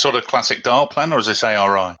this sort of classic dial plan, or is this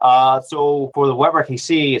ARI? So for the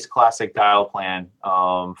WebRTC, it's classic dial plan.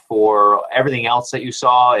 For everything else that you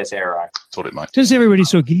saw, it's ARI. Thought it might. Since everybody's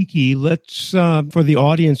so geeky, let's for the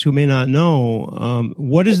audience who may not know,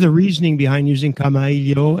 what is the reasoning behind using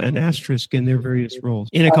Camelio and Asterisk in their various roles?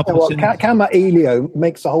 In a couple of sentences. Camelio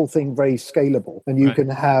makes the whole thing very scalable, and you can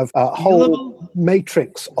have a whole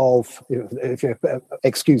matrix of, if you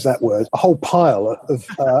excuse that word, a whole pile of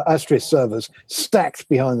Asterisk servers stacked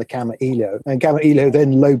behind the Camelio, and Camelio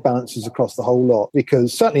then load balances across the whole lot,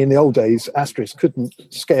 because certainly in the old days Asterisk couldn't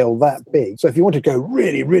scale that big. So if you wanted to go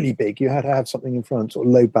really, really big, you had to have something in front, sort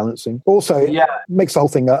of load balancing. Also, it makes the whole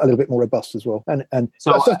thing a little bit more robust as well. And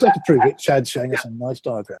so just to prove it, Chad's showing us a nice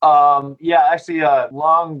diagram. Actually,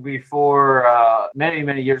 long before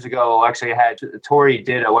many years ago, actually, Tori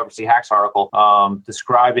did a WebRTC Hacks article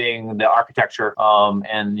describing the architecture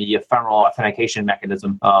and the ephemeral authentication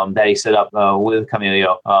mechanism that he set up with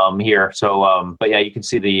Camelio here. So, but yeah, you can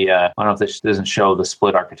see the. I don't know if this doesn't show the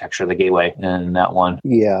split architecture of the gateway in that one.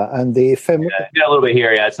 Yeah, and the ephemeral. Yeah, a little bit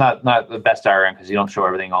here. Yeah, it's not the best diagram because you don't show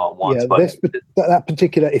everything all at once. Yeah, that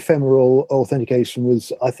particular ephemeral authentication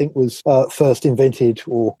was first invented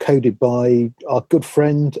or coded by our good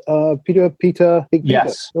friend Peter.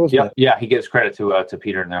 Yes. Yeah, he gives credit to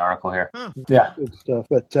Peter in the article here. Yeah, good stuff.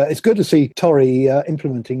 But it's good to see Tori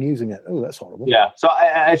implementing using it. Oh, that's horrible. Yeah. So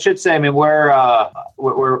I should say, I mean,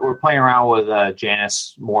 we're playing around with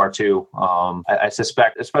Janus more too. I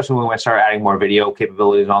suspect, especially when we start adding more video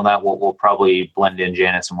capabilities and all that, we'll probably blend in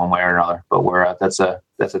Janus in one way or another. But that's a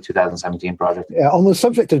 2017 project. Yeah. On the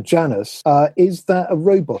subject of Janus, is that a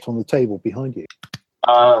robot on the table behind you?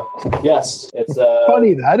 Yes, it's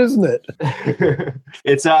funny that, isn't it?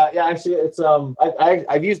 It's actually it's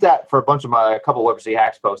I've used that for a couple of WebRTC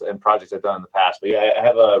hacks posts and projects I've done in the past. But yeah, I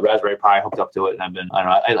have a Raspberry Pi hooked up to it, and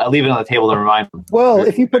I leave it on the table to remind them. Well,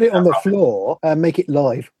 if you put it on the floor and make it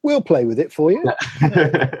live, we'll play with it for you.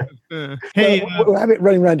 Hey, we'll have it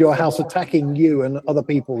running around your house attacking you and other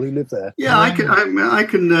people who live there. Yeah, I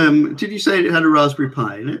can. Did you say it had a Raspberry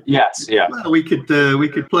Pi in it? Yes. Yeah. Well, we could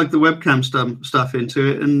plug the webcam stuff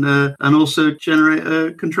into it and also generate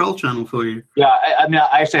a control channel for you. Yeah,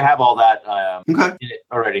 I actually have all that okay. in it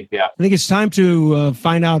already. Yeah. I think it's time to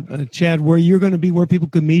find out, Chad, where you're going to be, where people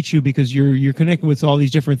can meet you, because you're connected with all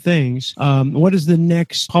these different things. What is the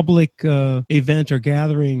next public event or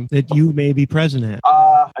gathering that you may be present at?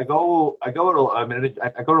 I go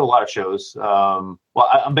to a lot of shows. Well,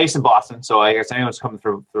 I'm based in Boston, so I guess anyone's coming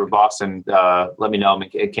through Boston, let me know. I'm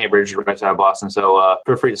in Cambridge, right outside of Boston, so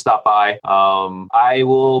feel free to stop by. I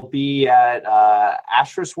will be at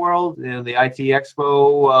Asterisk World in the IT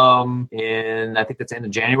Expo in, I think that's the end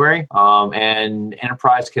of January, and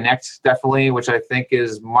Enterprise Connect, definitely, which I think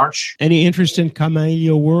is March. Any interest in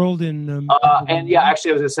Cameo World? And yeah,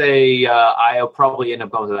 actually, I was going to say I'll probably end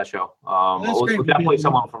up going to that show. Definitely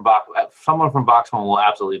someone from Voxbone will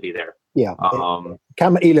absolutely be there. Yeah.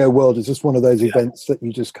 Camilo World is just one of those events that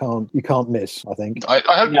you can't miss, I think. I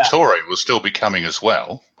hope Torre will still be coming as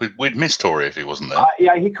well. We'd miss Torre if he wasn't there.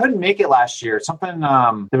 Yeah, he couldn't make it last year.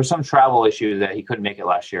 There was some travel issue that he couldn't make it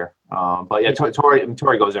last year. But yeah,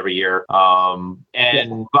 Torre goes every year.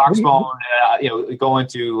 And Voxbone, going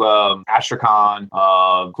to AstraCon,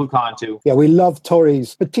 ClueCon too. Yeah, we love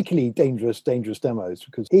Torre's particularly dangerous demos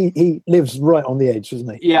because he lives right on the edge, doesn't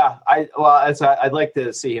he? Yeah, I'd like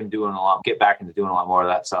to see him get back into doing a lot more of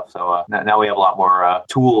that stuff. So now we have a lot more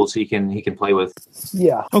tools he can play with.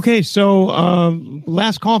 Yeah. Okay, so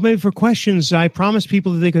last call maybe for questions. I promised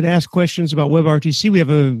people that they could ask questions about WebRTC. We have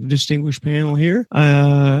a distinguished panel here.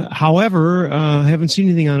 However, I haven't seen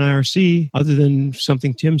anything on IRC other than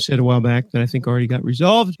something Tim said a while back that I think already got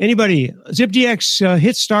resolved. Anybody? ZipDX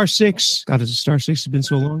hit *6. God, has *6 been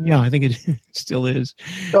so long? Yeah, I think it still is.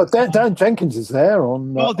 Oh, Dan Jenkins is there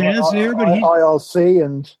on Dan's there, but IRC,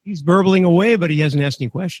 and he's burbling away, but he hasn't asked any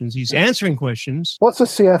questions. He's answering questions. What's a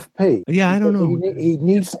CFP? Yeah, I don't know. He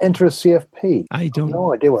needs to enter a CFP. I don't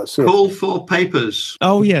know. No idea what CFP. Call for papers.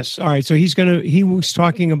 Oh, yes. All right. So he was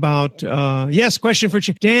talking about, yes, question for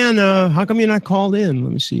Dan. How come you're not called in?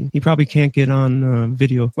 Let me see. He probably can't get on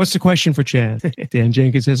video. What's the question for Chad? Dan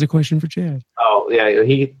Jenkins has a question for Chad. Oh, yeah.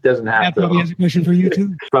 He doesn't have to. Probably has a question for you,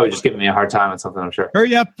 too. Probably just giving me a hard time on something, I'm sure.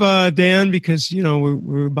 Hurry up, Dan, because,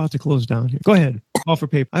 we're about to close down here. Go ahead. Call for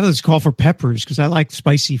paper. I let's call for peppers because I like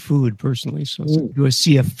spicy food personally. So do a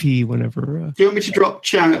CFP whenever. Do you want me to drop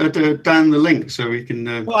down the link so we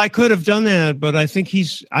can? Well, I could have done that, but I think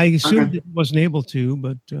I assumed he wasn't able to.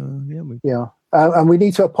 But yeah. And we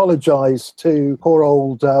need to apologize to poor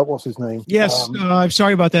old, what's his name? Yes, I'm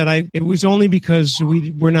sorry about that. It was only because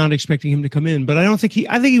we were not expecting him to come in, but I think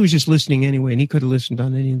he was just listening anyway, and he could have listened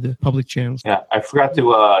on any of the public channels. Yeah, I forgot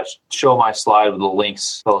to show my slide with the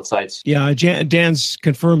links, all the sites. Yeah, Dan's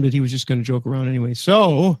confirmed that he was just going to joke around anyway.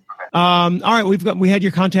 So, all right, we had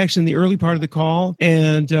your contacts in the early part of the call,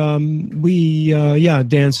 and Dan's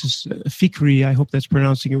Fikri. I hope that's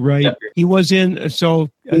pronouncing it right. Yeah. He was in, so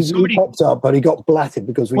somebody popped up, but he got blatted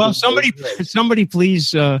because somebody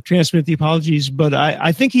please transmit the apologies. But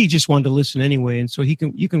I think he just wanted to listen anyway, and so you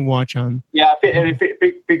can watch on. Yeah,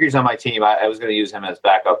 Fikri's on my team. I was going to use him as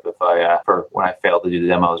backup for when I failed to do the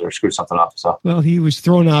demos or screwed something up. So he was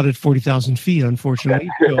thrown out at 40,000 feet, unfortunately.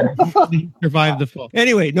 So he survived the fall.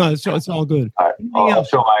 Anyway, no, it's all good. All right, I'll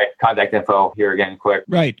show my contact info here again, quick.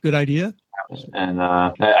 Right, good idea. And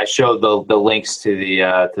I showed the links to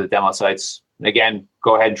the demo sites. Again,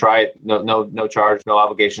 go ahead and try it. No charge, no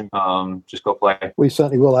obligation. Just go play. We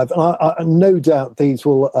certainly will have. No doubt these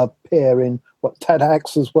will appear in TED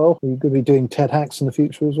Hacks as well. Are you going to be doing TED Hacks in the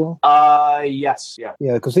future as well? Yes, yeah.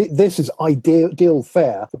 Yeah, because this is ideal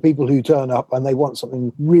fare for people who turn up and they want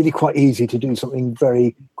something really quite easy to do, something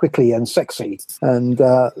very quickly and sexy. And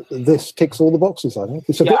this ticks all the boxes, I think.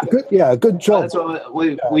 It's a good job. That's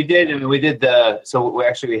what we did. I mean, we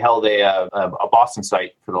held a Boston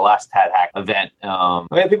site for the last TED Hack event.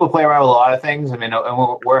 people play around with a lot of things. I mean,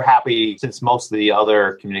 and we're happy since most of the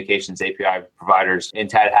other communications API providers in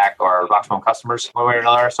TadHack are Voxbone customers one way or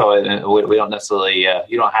another. So we don't necessarily,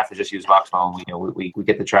 you don't have to just use Voxbone. We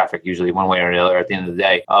get the traffic usually one way or another at the end of the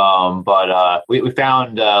day. But we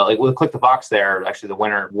found like with Click the Box there, actually the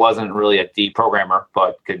winner wasn't really a deep programmer,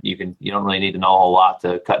 but you don't really need to know a whole lot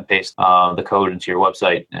to cut and paste the code into your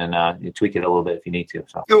website and you tweak it a little bit if you need to.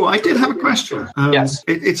 So. Oh, I did have a question. Yes.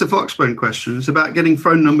 It's a Voxbone question. It's about getting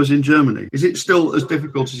phone numbers in Germany. Is it still as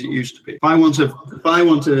difficult as it used to be? If I want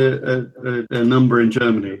a number in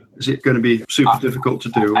Germany, is it going to be super difficult to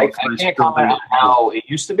do? I can't comment on how it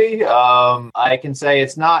used to be. I can say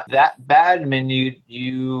it's not that bad. I mean,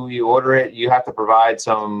 you order it, you have to provide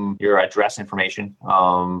your address information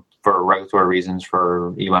for regulatory reasons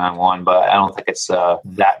for E191, but I don't think it's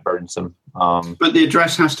that burdensome. But the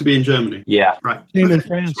address has to be in Germany. Yeah. Right. Same in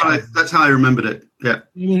France. That's how I remembered it. Yeah.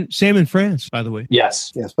 Same in France, by the way.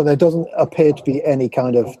 Yes. Yes, but there doesn't appear to be any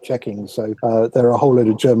kind of checking. So there are a whole load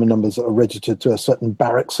of German numbers that are registered to a certain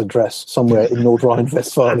barracks address somewhere in North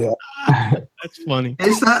Rhine-Westphalia. That's funny.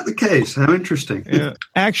 Is that the case? How interesting. Yeah.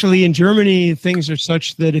 Actually, in Germany, things are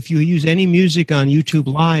such that if you use any music on YouTube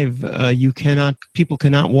Live, people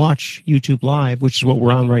cannot watch YouTube Live, which is what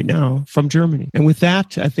we're on right now, from Germany. And with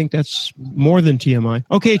that, I think that's more than TMI.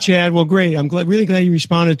 Okay, Chad. Well, great. I'm really glad you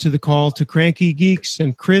responded to the call to Kranky, Geeks,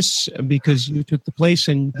 and Chris, because you took the place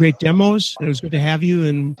and great demos. It was good to have you,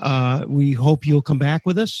 and we hope you'll come back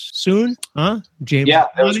with us soon. Huh, James? Yeah,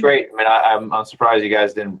 that was great. I mean, I'm surprised you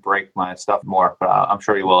guys didn't break my stuff more, but I'm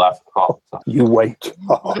sure you will after the call. So. You wait.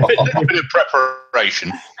 A bit of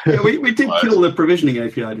preparation. Yeah, we did kill the provisioning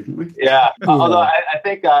API, didn't we? Yeah. Although I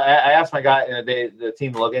think I asked my guy, the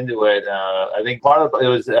team to look into it. I think part of it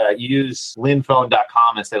was use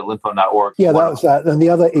linphone.com instead of linphone.org. Yeah, that was that. And the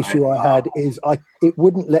other issue I had is it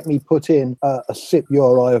wouldn't let me put in a SIP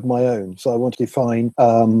URI of my own. So I want to define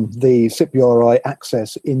the SIP URI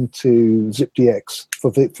access into ZipDX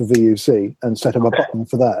for VUC and set up a button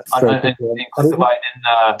for that.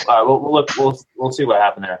 We'll see what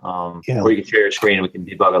happened there. Or you can share your screen and we can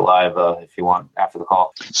debug it live if you want after the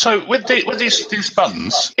call. So with these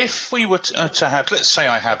buttons, if we were to have, let's say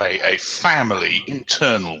I have a family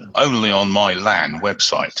internal only on my LAN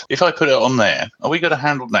website, if I put it on there, are we going to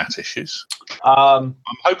handle NAT issues? I'm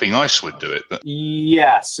hoping ICE would do it. But.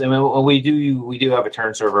 Yes, I mean we do have a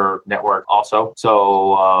turn server network also,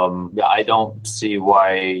 so I don't see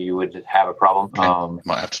why you would have a problem. Okay.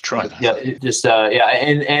 Might have to try that. Yeah,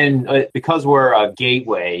 and because we're a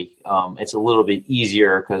gateway, it's a little bit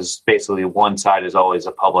easier because basically one side is always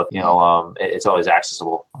a public, it's always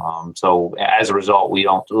accessible. So as a result, we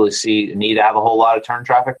don't really see a need to have a whole lot of turn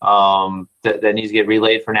traffic that needs to get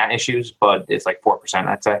relayed for NAT issues, but it's like 4%,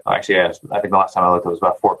 I'd say. Actually, I think the last time I looked, it was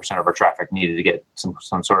about 4% of our traffic needed to get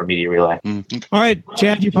some sort of media relay. Mm-hmm. All right,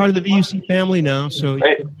 Chad, you're part of the VUC family now. So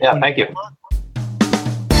great. Yeah, thank you.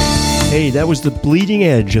 Hey, that was the bleeding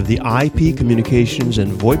edge of the IP communications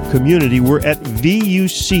and VoIP community. We're at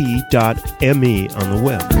vuc.me on the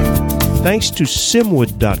web. Thanks to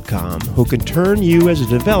simwood.com, who can turn you as a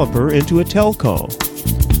developer into a telco.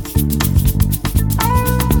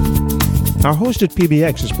 Our host at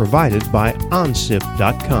PBX is provided by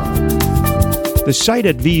onsip.com. The site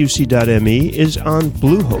at vuc.me is on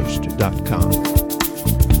bluehost.com.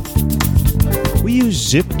 We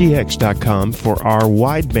use zipdx.com for our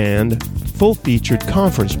wideband, full-featured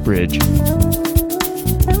conference bridge.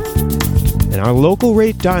 And our local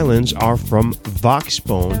rate dial-ins are from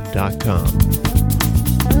voxbone.com.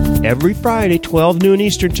 Every Friday, 12 noon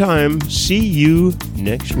Eastern Time. See you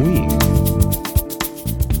next week.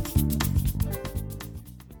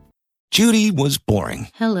 Judy was boring.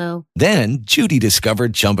 Hello. Then Judy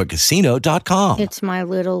discovered ChumbaCasino.com. It's my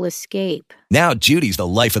little escape. Now Judy's the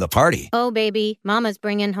life of the party. Oh, baby, mama's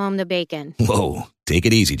bringing home the bacon. Whoa, take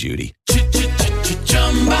it easy, Judy.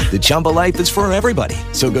 The Chumba life is for everybody.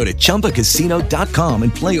 So go to ChumbaCasino.com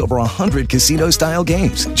and play over 100 casino-style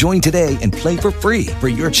games. Join today and play for free for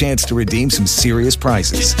your chance to redeem some serious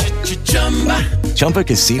prizes.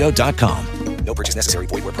 ChumbaCasino.com. No purchase necessary.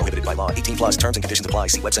 Void where prohibited by law. 18+ terms and conditions apply.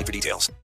 See website for details.